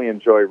 and I really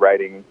enjoy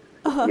writing,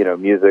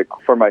 music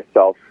for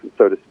myself,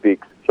 so to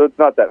speak. So it's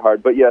not that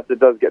hard. But yes, it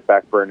does get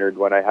backburnered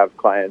when I have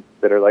clients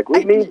that are like,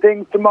 we need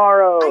things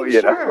tomorrow.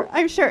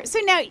 I'm sure. So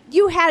now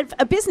you have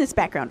a business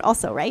background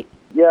also, right?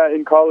 Yeah,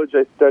 in college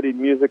I studied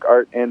music,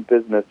 art, and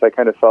business. I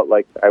kind of felt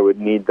like I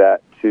would need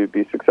that to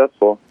be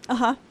successful.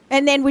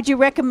 And then would you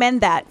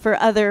recommend that for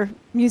other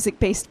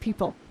music-based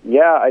people?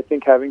 Yeah, I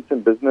think having some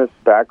business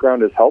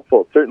background is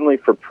helpful, certainly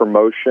for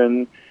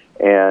promotion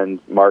and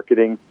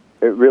marketing.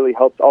 It really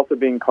helps. Also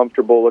being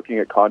comfortable looking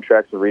at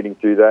contracts and reading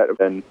through that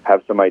and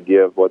have some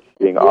idea of what's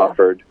being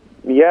offered.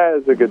 Yeah,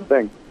 is a good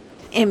thing.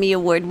 Emmy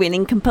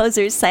Award-winning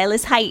composer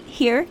Silas Hite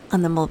here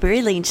on the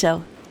Mulberry Lane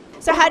Show.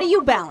 So how do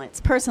you balance,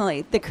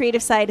 personally, the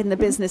creative side and the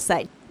business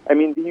side? I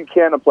mean, you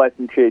can apply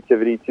some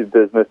creativity to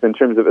business in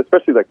terms of,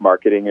 especially like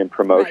marketing and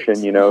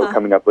promotion,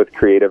 coming up with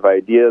creative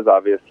ideas,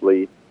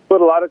 obviously. But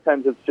a lot of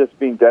times it's just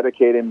being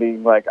dedicated and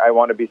being like, I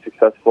want to be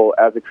successful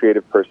as a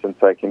creative person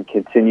so I can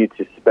continue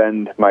to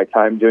spend my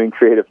time doing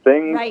creative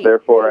things.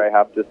 Therefore, I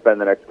have to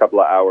spend the next couple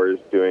of hours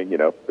doing,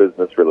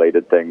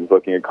 business-related things,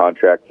 looking at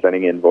contracts,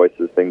 sending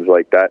invoices, things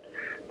like that.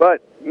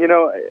 But,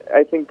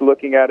 I think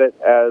looking at it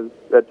as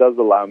that does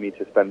allow me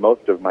to spend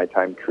most of my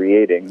time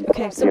creating.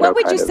 Okay, so what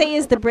would you say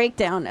is the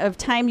breakdown of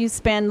time you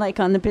spend like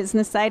on the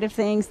business side of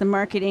things, the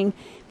marketing,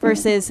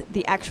 versus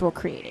the actual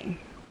creating?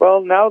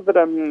 Well, now that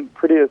I'm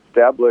pretty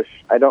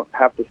established, I don't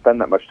have to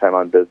spend that much time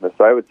on business.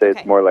 So I would say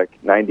it's more like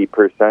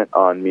 90%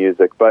 on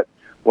music. But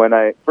when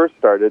I first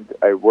started,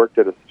 I worked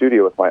at a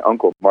studio with my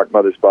uncle, Mark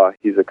Mothersbaugh.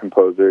 He's a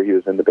composer. He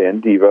was in the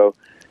band Devo.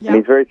 And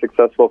he's a very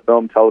successful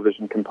film,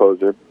 television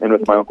composer. And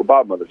with my uncle,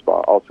 Bob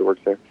Mothersbaugh, also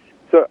works there.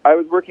 So I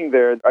was working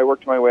there. I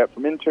worked my way up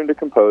from intern to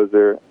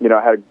composer.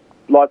 I had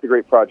lots of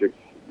great projects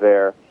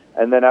there.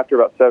 And then after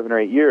about 7 or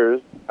 8 years,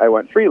 I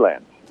went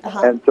freelance.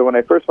 And so when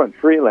I first went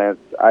freelance,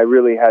 I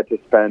really had to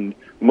spend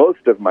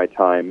most of my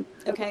time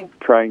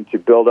trying to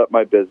build up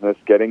my business,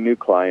 getting new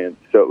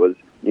clients. So it was,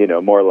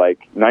 more like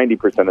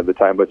 90% of the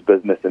time was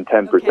business and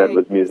 10%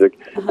 was music.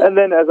 And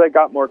then as I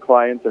got more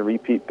clients and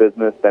repeat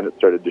business, then it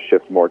started to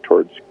shift more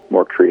towards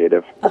more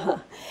creative.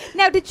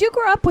 Now, did you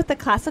grow up with a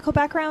classical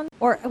background?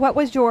 Or what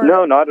was your...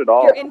 No, not at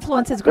all. Your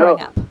influences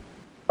growing up?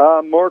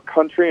 More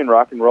country and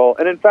rock and roll.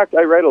 And in fact,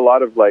 I write a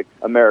lot of like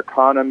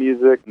Americana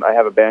music. I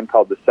have a band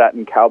called the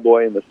Satin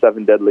Cowboy and the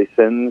Seven Deadly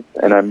Sins,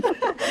 and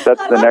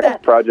that's the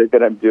next project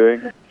that I'm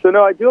doing. So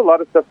no, I do a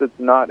lot of stuff that's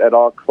not at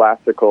all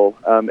classical.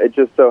 It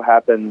just so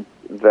happens,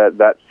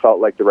 that felt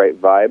like the right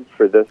vibe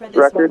for this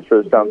record,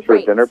 for Sounds for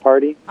a Dinner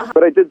Party.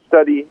 But I did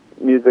study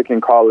music in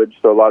college,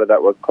 so a lot of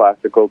that was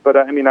classical. But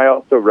I mean, I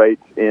also write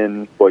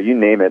in, well, you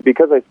name it.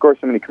 Because I score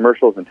so many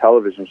commercials and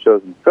television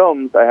shows and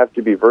films, I have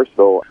to be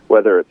versatile,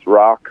 whether it's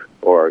rock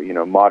or,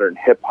 modern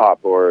hip-hop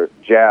or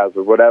jazz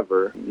or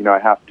whatever. I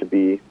have to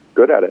be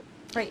good at it.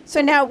 Right.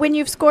 So now, when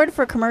you've scored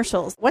for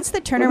commercials, what's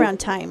the turnaround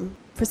time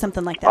for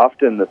something like that?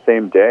 Often the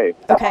same day.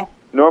 Okay.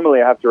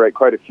 Normally, I have to write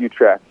quite a few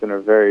tracks in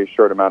a very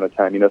short amount of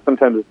time.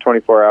 Sometimes it's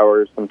 24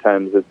 hours,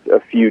 sometimes it's a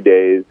few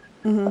days.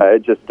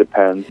 It just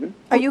depends.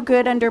 Are you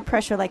good under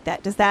pressure like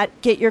that? Does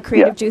that get your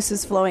creative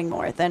juices flowing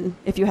more than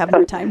if you have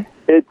more time?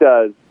 It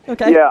does.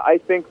 Okay. Yeah, I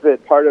think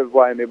that part of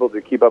why I'm able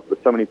to keep up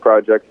with so many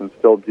projects and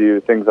still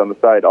do things on the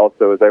side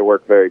also is I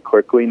work very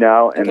quickly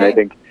now, and I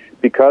think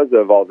because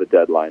of all the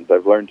deadlines,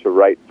 I've learned to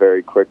write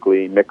very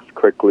quickly, mix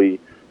quickly,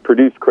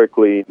 produce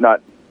quickly,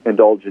 not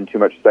indulge in too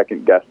much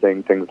second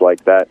guessing, things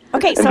like that.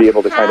 Okay, and so be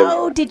able to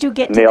how did you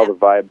get nail to the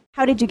vibe.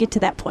 How did you get to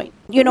that point?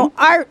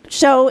 Our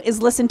show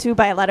is listened to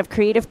by a lot of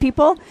creative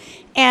people,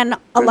 and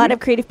a lot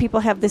of creative people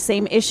have the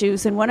same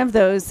issues, and one of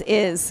those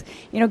is,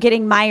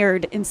 getting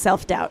mired in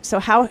self-doubt. So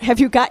how have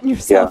you gotten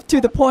yourself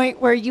to the point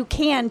where you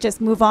can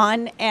just move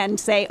on and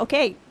say,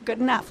 okay, good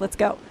enough, let's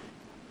go?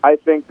 I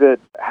think that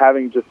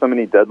having just so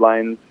many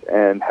deadlines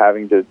and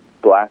having to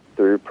blast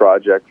through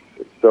projects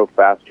so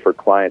fast for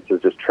clients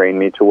has just trained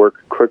me to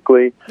work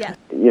quickly. Yeah.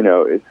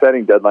 It's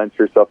setting deadlines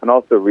for yourself and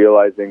also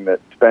realizing that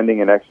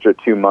spending an extra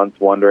 2 months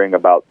wondering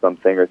about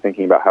something or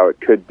thinking about how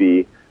it could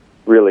be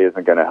really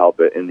isn't going to help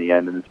it in the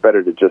end, and it's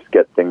better to just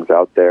get things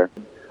out there.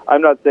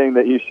 I'm not saying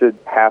that you should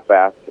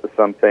half-ass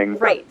something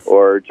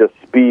or just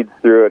speed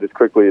through it as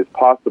quickly as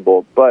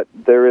possible, but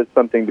there is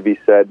something to be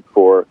said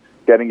for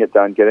getting it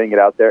done, getting it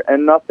out there,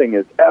 and nothing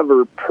is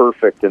ever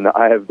perfect in the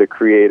eye of the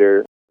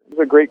creator.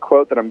 There's a great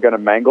quote that I'm going to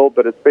mangle,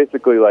 but it's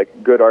basically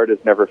like, good art is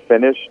never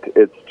finished.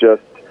 It's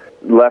just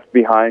left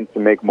behind to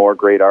make more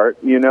great art,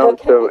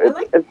 Okay, so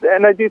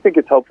and I do think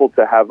it's helpful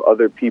to have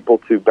other people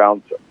to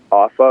bounce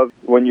off of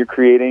when you're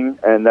creating,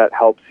 and that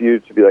helps you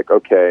to be like,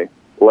 okay,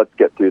 let's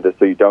get through this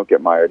so you don't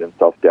get mired in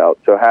self-doubt.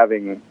 So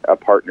having a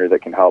partner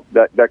that can help,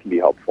 that can be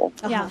helpful.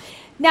 Yeah.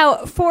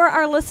 Now, for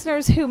our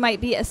listeners who might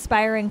be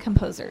aspiring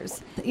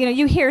composers,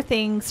 you hear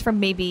things from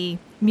maybe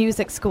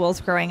music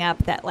schools growing up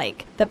that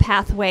like the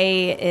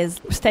pathway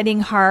is studying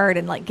hard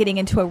and like getting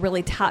into a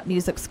really top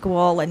music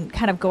school and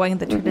kind of going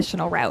the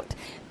traditional route.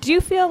 Do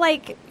you feel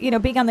like,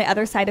 being on the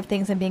other side of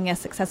things and being a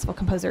successful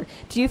composer,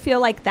 do you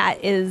feel like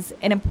that is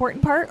an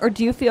important part, or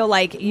do you feel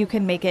like you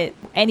can make it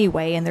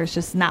anyway and there's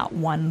just not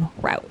one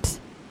route?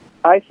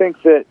 I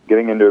think that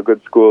getting into a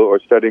good school or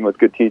studying with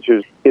good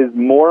teachers is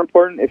more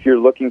important if you're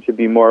looking to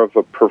be more of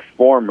a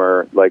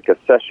performer, like a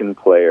session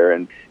player.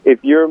 And if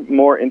you're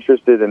more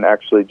interested in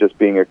actually just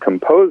being a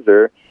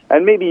composer,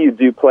 and maybe you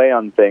do play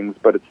on things,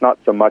 but it's not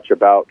so much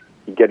about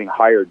getting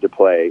hired to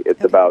play,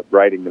 it's about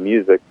writing the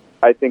music.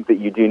 I think that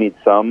you do need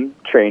some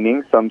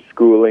training, some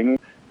schooling,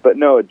 but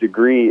no, a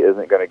degree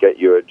isn't going to get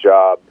you a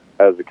job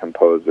as a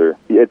composer.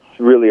 It's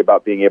really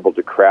about being able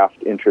to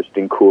craft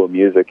interesting, cool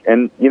music.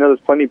 And, there's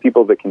plenty of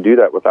people that can do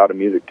that without a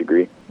music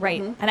degree.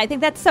 Right. And I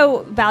think that's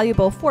so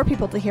valuable for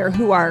people to hear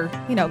who are,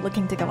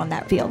 looking to go on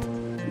that field.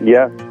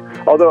 Yeah.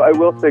 Although I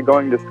will say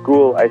going to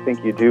school, I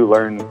think you do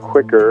learn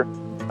quicker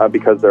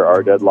because there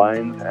are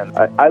deadlines. And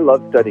I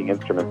love studying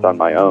instruments on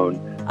my own,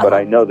 but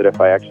I know that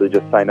if I actually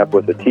just sign up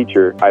with a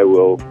teacher, I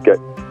will get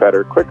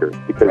better quicker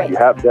because you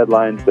have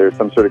deadlines, there's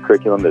some sort of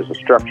curriculum, there's a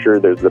structure,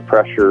 there's the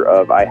pressure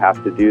of I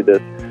have to do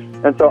this.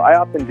 And so I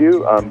often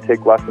do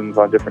take lessons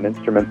on different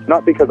instruments,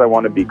 not because I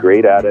want to be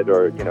great at it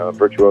or, a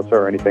virtuoso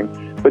or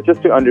anything, but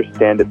just to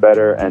understand it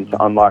better and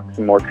to unlock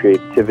some more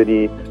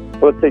creativity.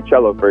 Well, let's say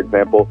cello, for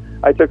example.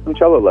 I took some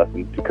cello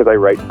lessons because I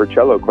write for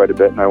cello quite a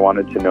bit and I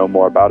wanted to know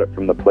more about it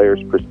from the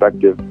player's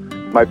perspective.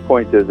 My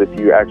point is if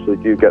you actually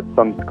do get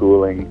some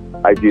schooling,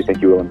 I do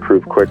think you will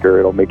improve quicker.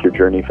 It'll make your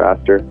journey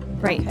faster.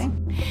 Right. Okay.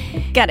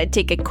 Gotta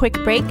take a quick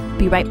break.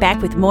 Be right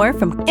back with more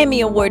from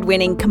Emmy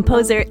Award-winning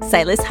composer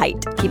Silas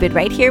Hite. Keep it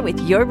right here with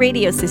your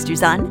radio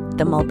sisters on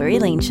The Mulberry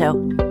Lane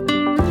Show.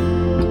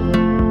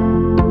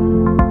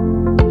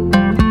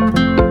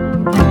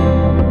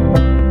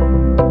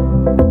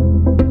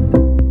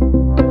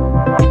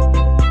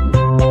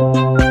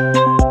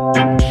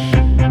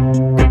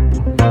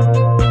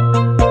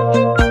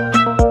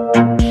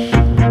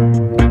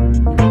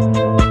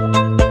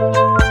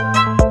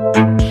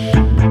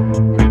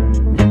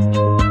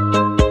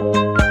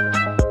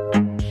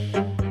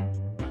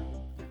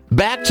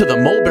 Back to the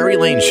Mulberry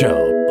Lane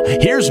Show.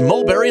 Here's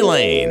Mulberry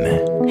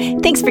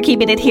Lane. Thanks for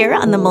keeping it here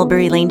on the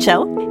Mulberry Lane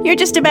Show. You're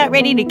just about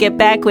ready to get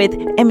back with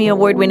Emmy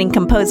Award-winning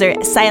composer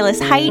Silas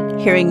Hite,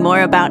 hearing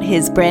more about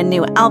his brand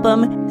new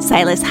album,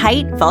 Silas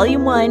Hite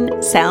Volume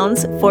 1,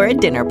 Sounds for a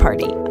Dinner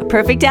Party. A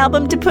perfect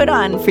album to put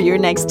on for your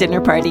next dinner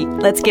party.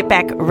 Let's get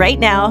back right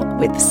now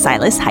with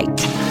Silas Hite.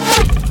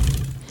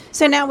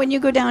 So now when you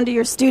go down to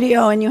your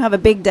studio and you have a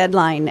big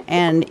deadline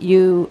and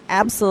you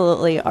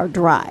absolutely are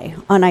dry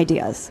on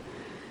ideas,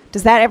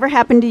 Does that ever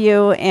happen to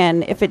you?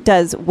 And if it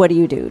does, what do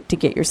you do to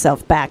get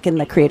yourself back in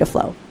the creative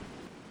flow?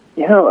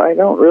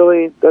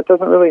 That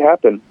doesn't really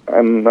happen.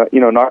 I'm,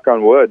 knock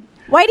on wood.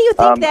 Why do you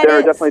think that there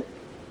is? Are definitely,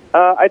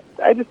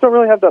 I just don't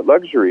really have that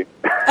luxury. You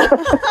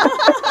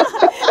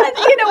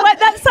know what?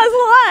 That says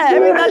a lot. I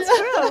mean, that's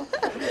true.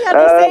 Yeah,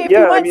 they say if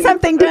you want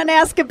something done,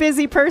 ask a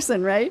busy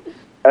person, right?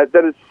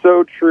 That is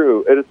so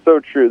true. It is so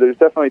true. There's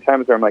definitely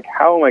times where I'm like,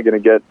 how am I going to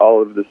get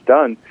all of this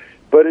done?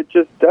 But it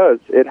just does.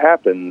 It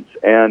happens.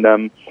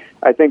 And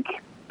I think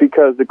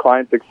because the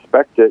clients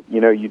expect it,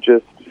 you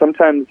just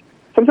sometimes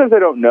I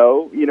don't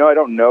know. I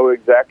don't know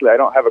exactly. I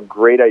don't have a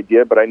great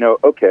idea, but I know,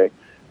 okay,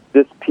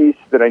 this piece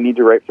that I need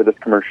to write for this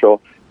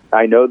commercial,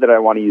 I know that I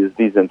want to use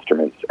these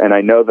instruments, and I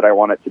know that I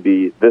want it to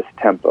be this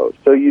tempo.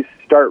 So you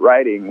start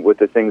writing with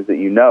the things that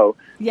you know,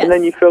 yes. And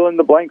then you fill in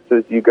the blanks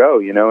as you go,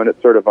 and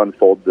it sort of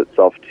unfolds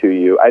itself to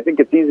you. I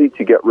think it's easy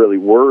to get really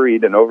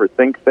worried and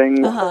overthink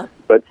things,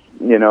 but,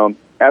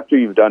 after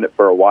you've done it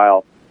for a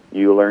while,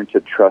 you learn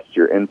to trust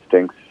your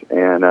instincts,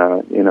 and,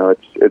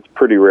 it's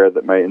pretty rare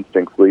that my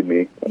instincts lead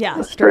me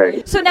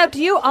astray. So now,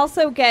 do you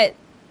also get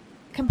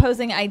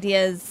composing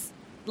ideas,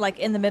 like,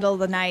 in the middle of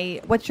the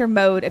night? What's your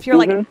mode? If you're,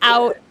 like,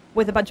 out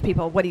with a bunch of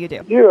people, what do you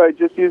do? I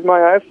just use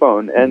my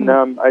iPhone, and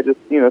I just,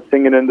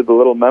 sing it into the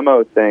little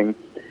memo thing.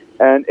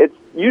 And it's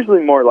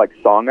usually more like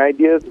song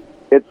ideas.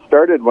 It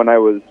started when I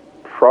was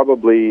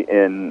probably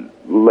in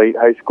late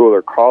high school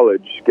or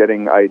college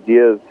getting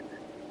ideas,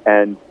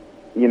 and,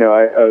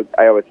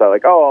 I always thought,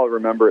 like, I'll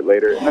remember it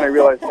later. And then I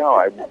realized, no,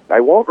 I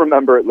won't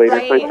remember it later.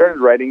 Right. So I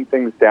started writing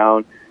things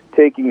down,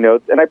 taking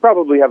notes, and I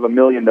probably have a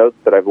million notes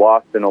that I've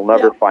lost and I'll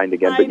never find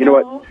again. But you know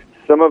what?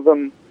 Some of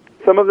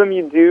them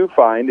you do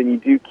find, and you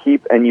do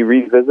keep, and you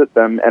revisit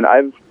them. And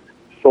I've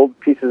sold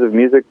pieces of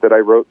music that I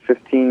wrote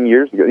 15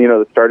 years ago,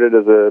 that started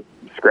as a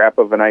scrap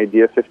of an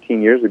idea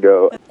 15 years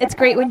ago. It's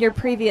great when your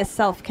previous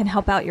self can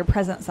help out your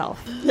present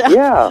self.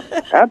 Yeah,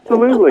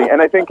 absolutely.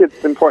 And I think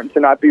it's important to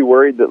not be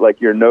worried that, like,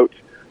 your note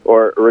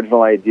or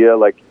original idea,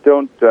 like,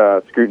 don't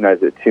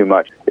scrutinize it too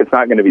much. It's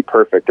not going to be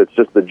perfect. It's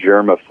just the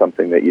germ of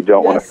something that you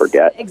don't want to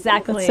forget.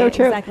 Exactly. That's so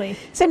true. Exactly.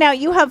 So now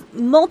you have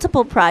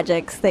multiple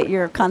projects that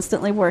you're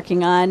constantly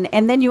working on,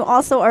 and then you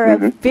also are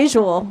a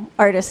visual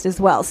artist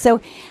as well.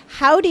 So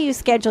how do you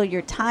schedule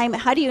your time?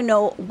 How do you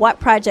know what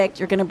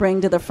project you're going to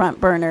bring to the front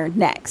burner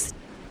next?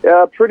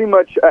 Pretty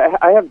much.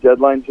 I have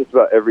deadlines just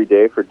about every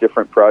day for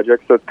different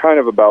projects, so it's kind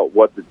of about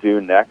what to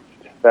do next.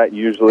 That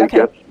usually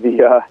gets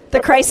the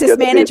crisis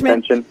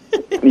management.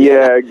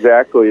 Yeah,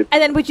 exactly.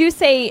 And then would you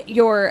say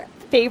your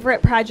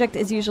favorite project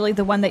is usually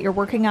the one that you're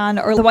working on,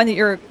 or the one that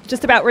you're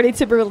just about ready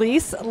to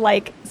release,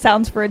 like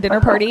Sounds for a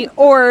Dinner Party?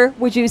 Or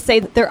would you say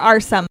that there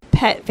are some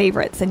pet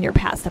favorites in your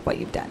past of what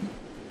you've done?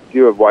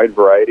 You have a wide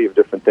variety of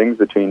different things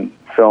between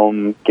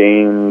film,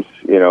 games,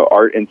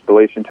 art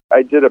installations.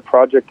 I did a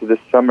project this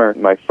summer.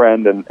 My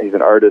friend, and he's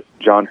an artist,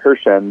 John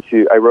Hershend,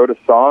 I wrote a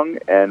song,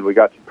 and we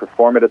got to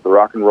perform it at the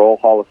Rock and Roll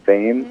Hall of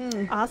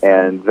Fame. Awesome.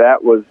 And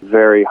that was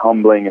very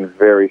humbling and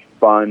very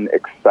fun,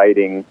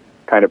 exciting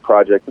kind of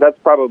project. That's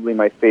probably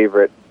my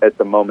favorite at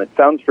the moment.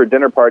 Sounds for a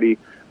Dinner Party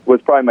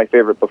was probably my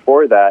favorite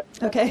before that.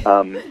 Okay.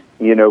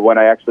 When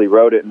I actually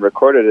wrote it and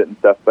recorded it and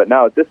stuff. But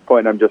now at this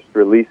point, I'm just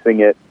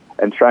releasing it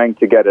and trying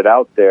to get it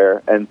out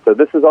there. And so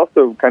this is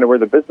also kind of where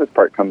the business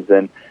part comes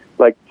in.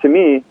 Like, to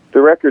me,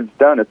 the record's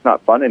done. It's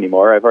not fun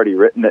anymore. I've already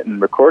written it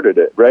and recorded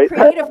it, right?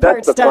 Creative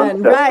That's the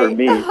fun done, stuff for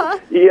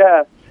me.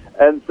 Yeah.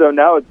 And so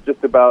now it's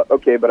just about,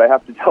 okay, but I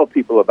have to tell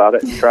people about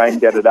it and try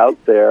and get it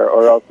out there,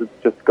 or else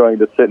it's just going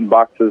to sit in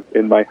boxes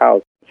in my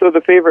house. So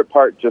the favorite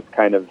part just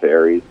kind of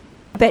varies.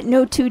 But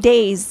no 2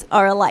 days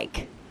are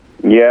alike.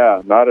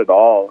 Yeah, not at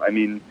all. I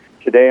mean,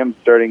 today I'm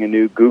starting a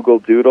new Google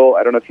Doodle.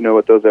 I don't know if you know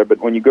what those are, but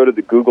when you go to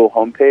the Google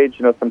homepage,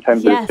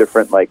 sometimes there's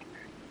different, like,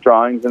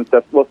 drawings and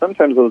stuff. Well,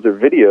 sometimes those are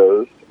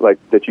videos, like,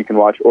 that you can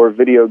watch, or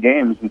video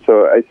games, and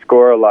so I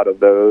score a lot of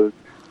those.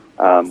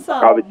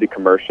 Obviously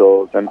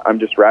commercials. I'm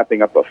just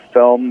wrapping up a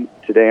film.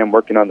 Today I'm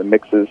working on the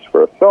mixes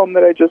for a film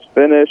that I just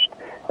finished,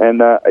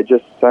 and I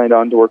just signed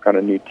on to work on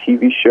a new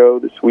TV show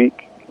this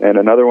week, and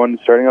another one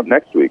starting up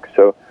next week.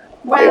 So,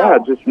 yeah,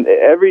 just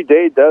every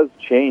day does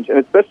change, and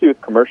especially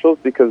with commercials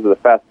because of the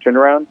fast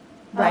turnaround.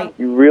 Right.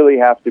 You really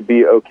have to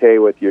be okay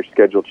with your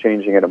schedule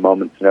changing at a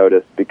moment's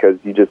notice, because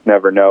you just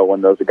never know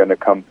when those are going to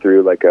come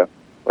through like a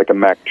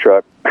Mack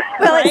truck.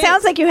 Well, it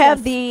sounds like you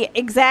have the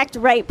exact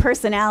right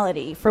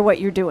personality for what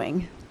you're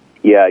doing.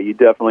 Yeah, you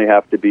definitely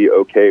have to be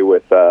okay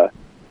with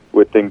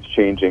things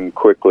changing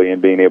quickly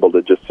and being able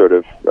to just sort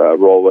of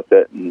roll with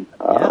it and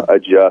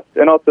adjust.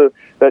 And also,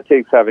 that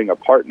takes having a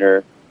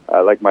partner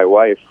like my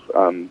wife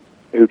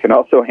who can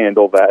also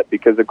handle that,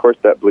 because, of course,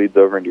 that bleeds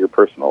over into your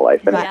personal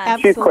life.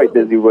 And she's quite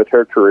busy with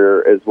her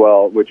career as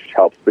well, which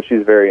helps, but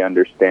she's very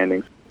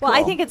understanding. Well,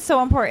 I think it's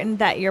so important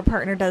that your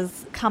partner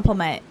does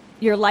complement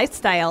your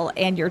lifestyle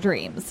and your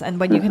dreams. And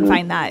when you can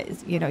find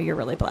that, you're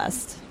really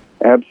blessed.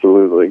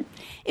 Absolutely.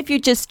 If you're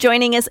just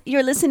joining us,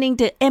 you're listening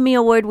to Emmy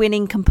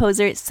Award-winning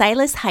composer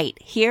Silas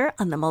Hite here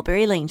on the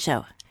Mulberry Lane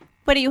Show.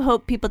 What do you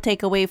hope people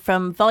take away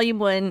from Volume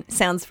 1,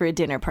 Sounds for a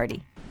Dinner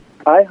Party?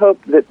 I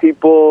hope that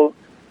people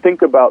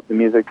think about the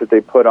music that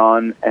they put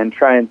on and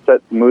try and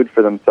set the mood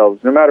for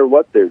themselves no matter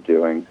what they're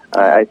doing.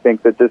 I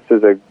think that this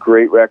is a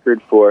great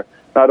record for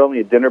not only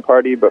a dinner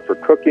party, but for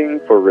cooking,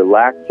 for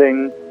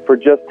relaxing, for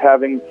just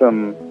having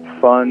some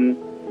fun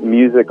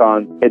music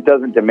on. It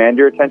doesn't demand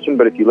your attention,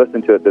 but if you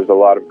listen to it, there's a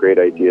lot of great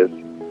ideas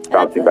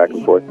bouncing back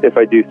and forth, if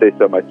I do say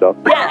so myself.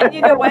 Yeah, and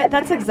you know what?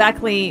 That's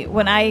exactly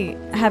when I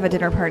have a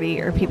dinner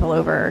party or people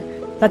over.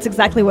 That's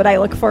exactly what I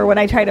look for when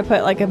I try to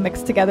put like a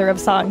mix together of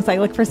songs. I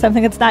look for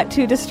something that's not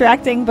too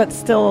distracting but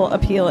still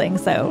appealing.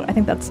 So I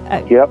think that's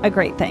a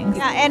great thing.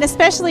 Yeah, and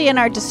especially in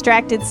our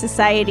distracted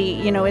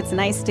society, it's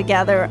nice to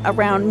gather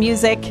around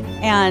music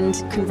and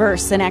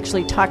converse and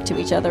actually talk to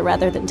each other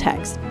rather than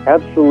text.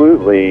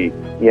 Absolutely.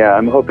 Yeah,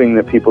 I'm hoping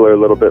that people are a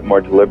little bit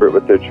more deliberate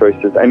with their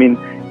choices. I mean,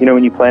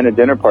 when you plan a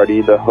dinner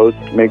party, the host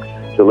makes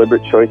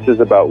deliberate choices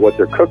about what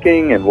they're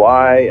cooking and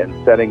why, and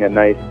setting a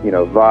nice,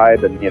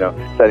 vibe, and,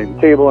 setting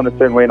the table in a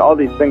certain way, and all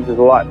these things. There's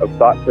a lot of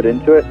thought put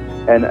into it,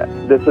 and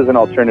this is an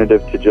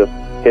alternative to just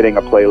hitting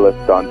a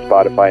playlist on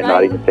Spotify and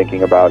not even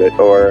thinking about it,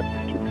 or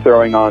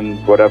throwing on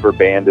whatever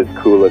band is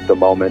cool at the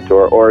moment,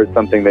 or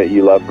something that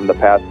you love from the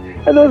past.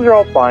 And those are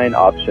all fine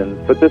options,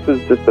 but this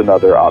is just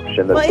another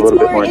option that's a little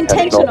bit more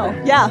intentional.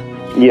 Yeah.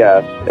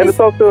 Yes, and it's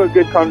also a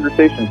good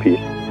conversation piece.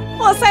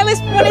 Well, Silas,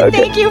 I want to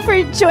thank you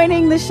for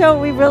joining the show.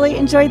 We really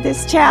enjoyed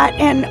this chat,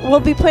 and we'll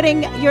be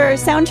putting your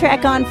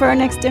soundtrack on for our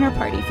next dinner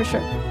party for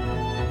sure.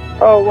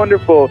 Oh,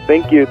 wonderful.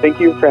 Thank you. Thank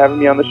you for having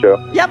me on the show.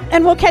 Yep,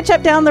 and we'll catch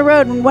up down the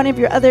road on one of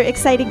your other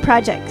exciting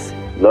projects.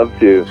 Love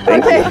to.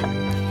 Thank you.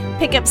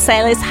 Pick up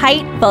Silas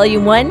Hite,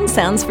 Volume 1,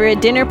 Sounds for a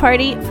Dinner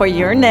Party, for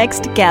your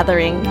next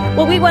gathering.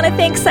 Well, we want to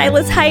thank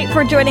Silas Hite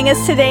for joining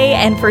us today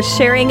and for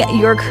sharing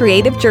your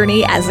creative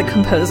journey as a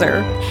composer.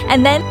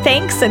 And then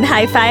thanks and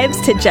high fives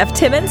to Jeff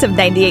Timmons of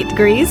 98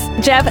 Degrees.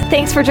 Jeff,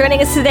 thanks for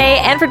joining us today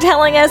and for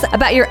telling us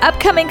about your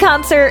upcoming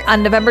concert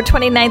on November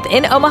 29th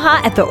in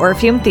Omaha at the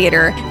Orpheum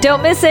Theater.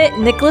 Don't miss it.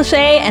 Nick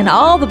Lachey and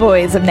all the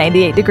boys of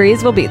 98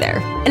 Degrees will be there.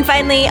 And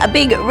finally, a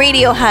big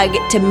radio hug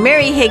to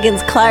Mary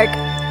Higgins Clark,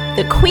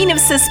 the Queen of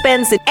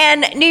Suspense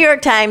and New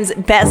York Times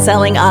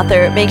best-selling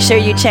author. Make sure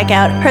you check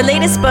out her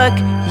latest book,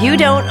 You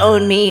Don't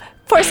Own Me,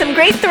 for some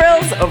great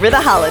thrills over the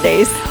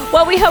holidays.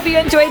 Well, we hope you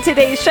enjoyed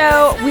today's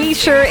show. We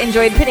sure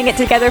enjoyed putting it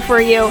together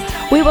for you.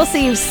 We will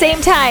see you same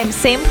time,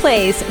 same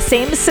place,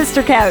 same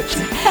sister couch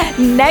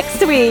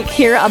next week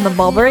here on the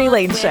Mulberry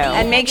Lane Show.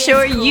 And make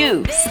sure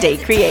you stay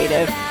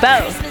creative.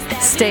 Both.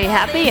 Stay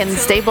happy and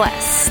stay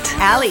blessed.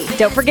 Allie,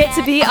 don't forget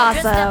to be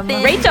awesome.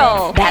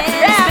 Rachel, that's a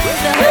wrap.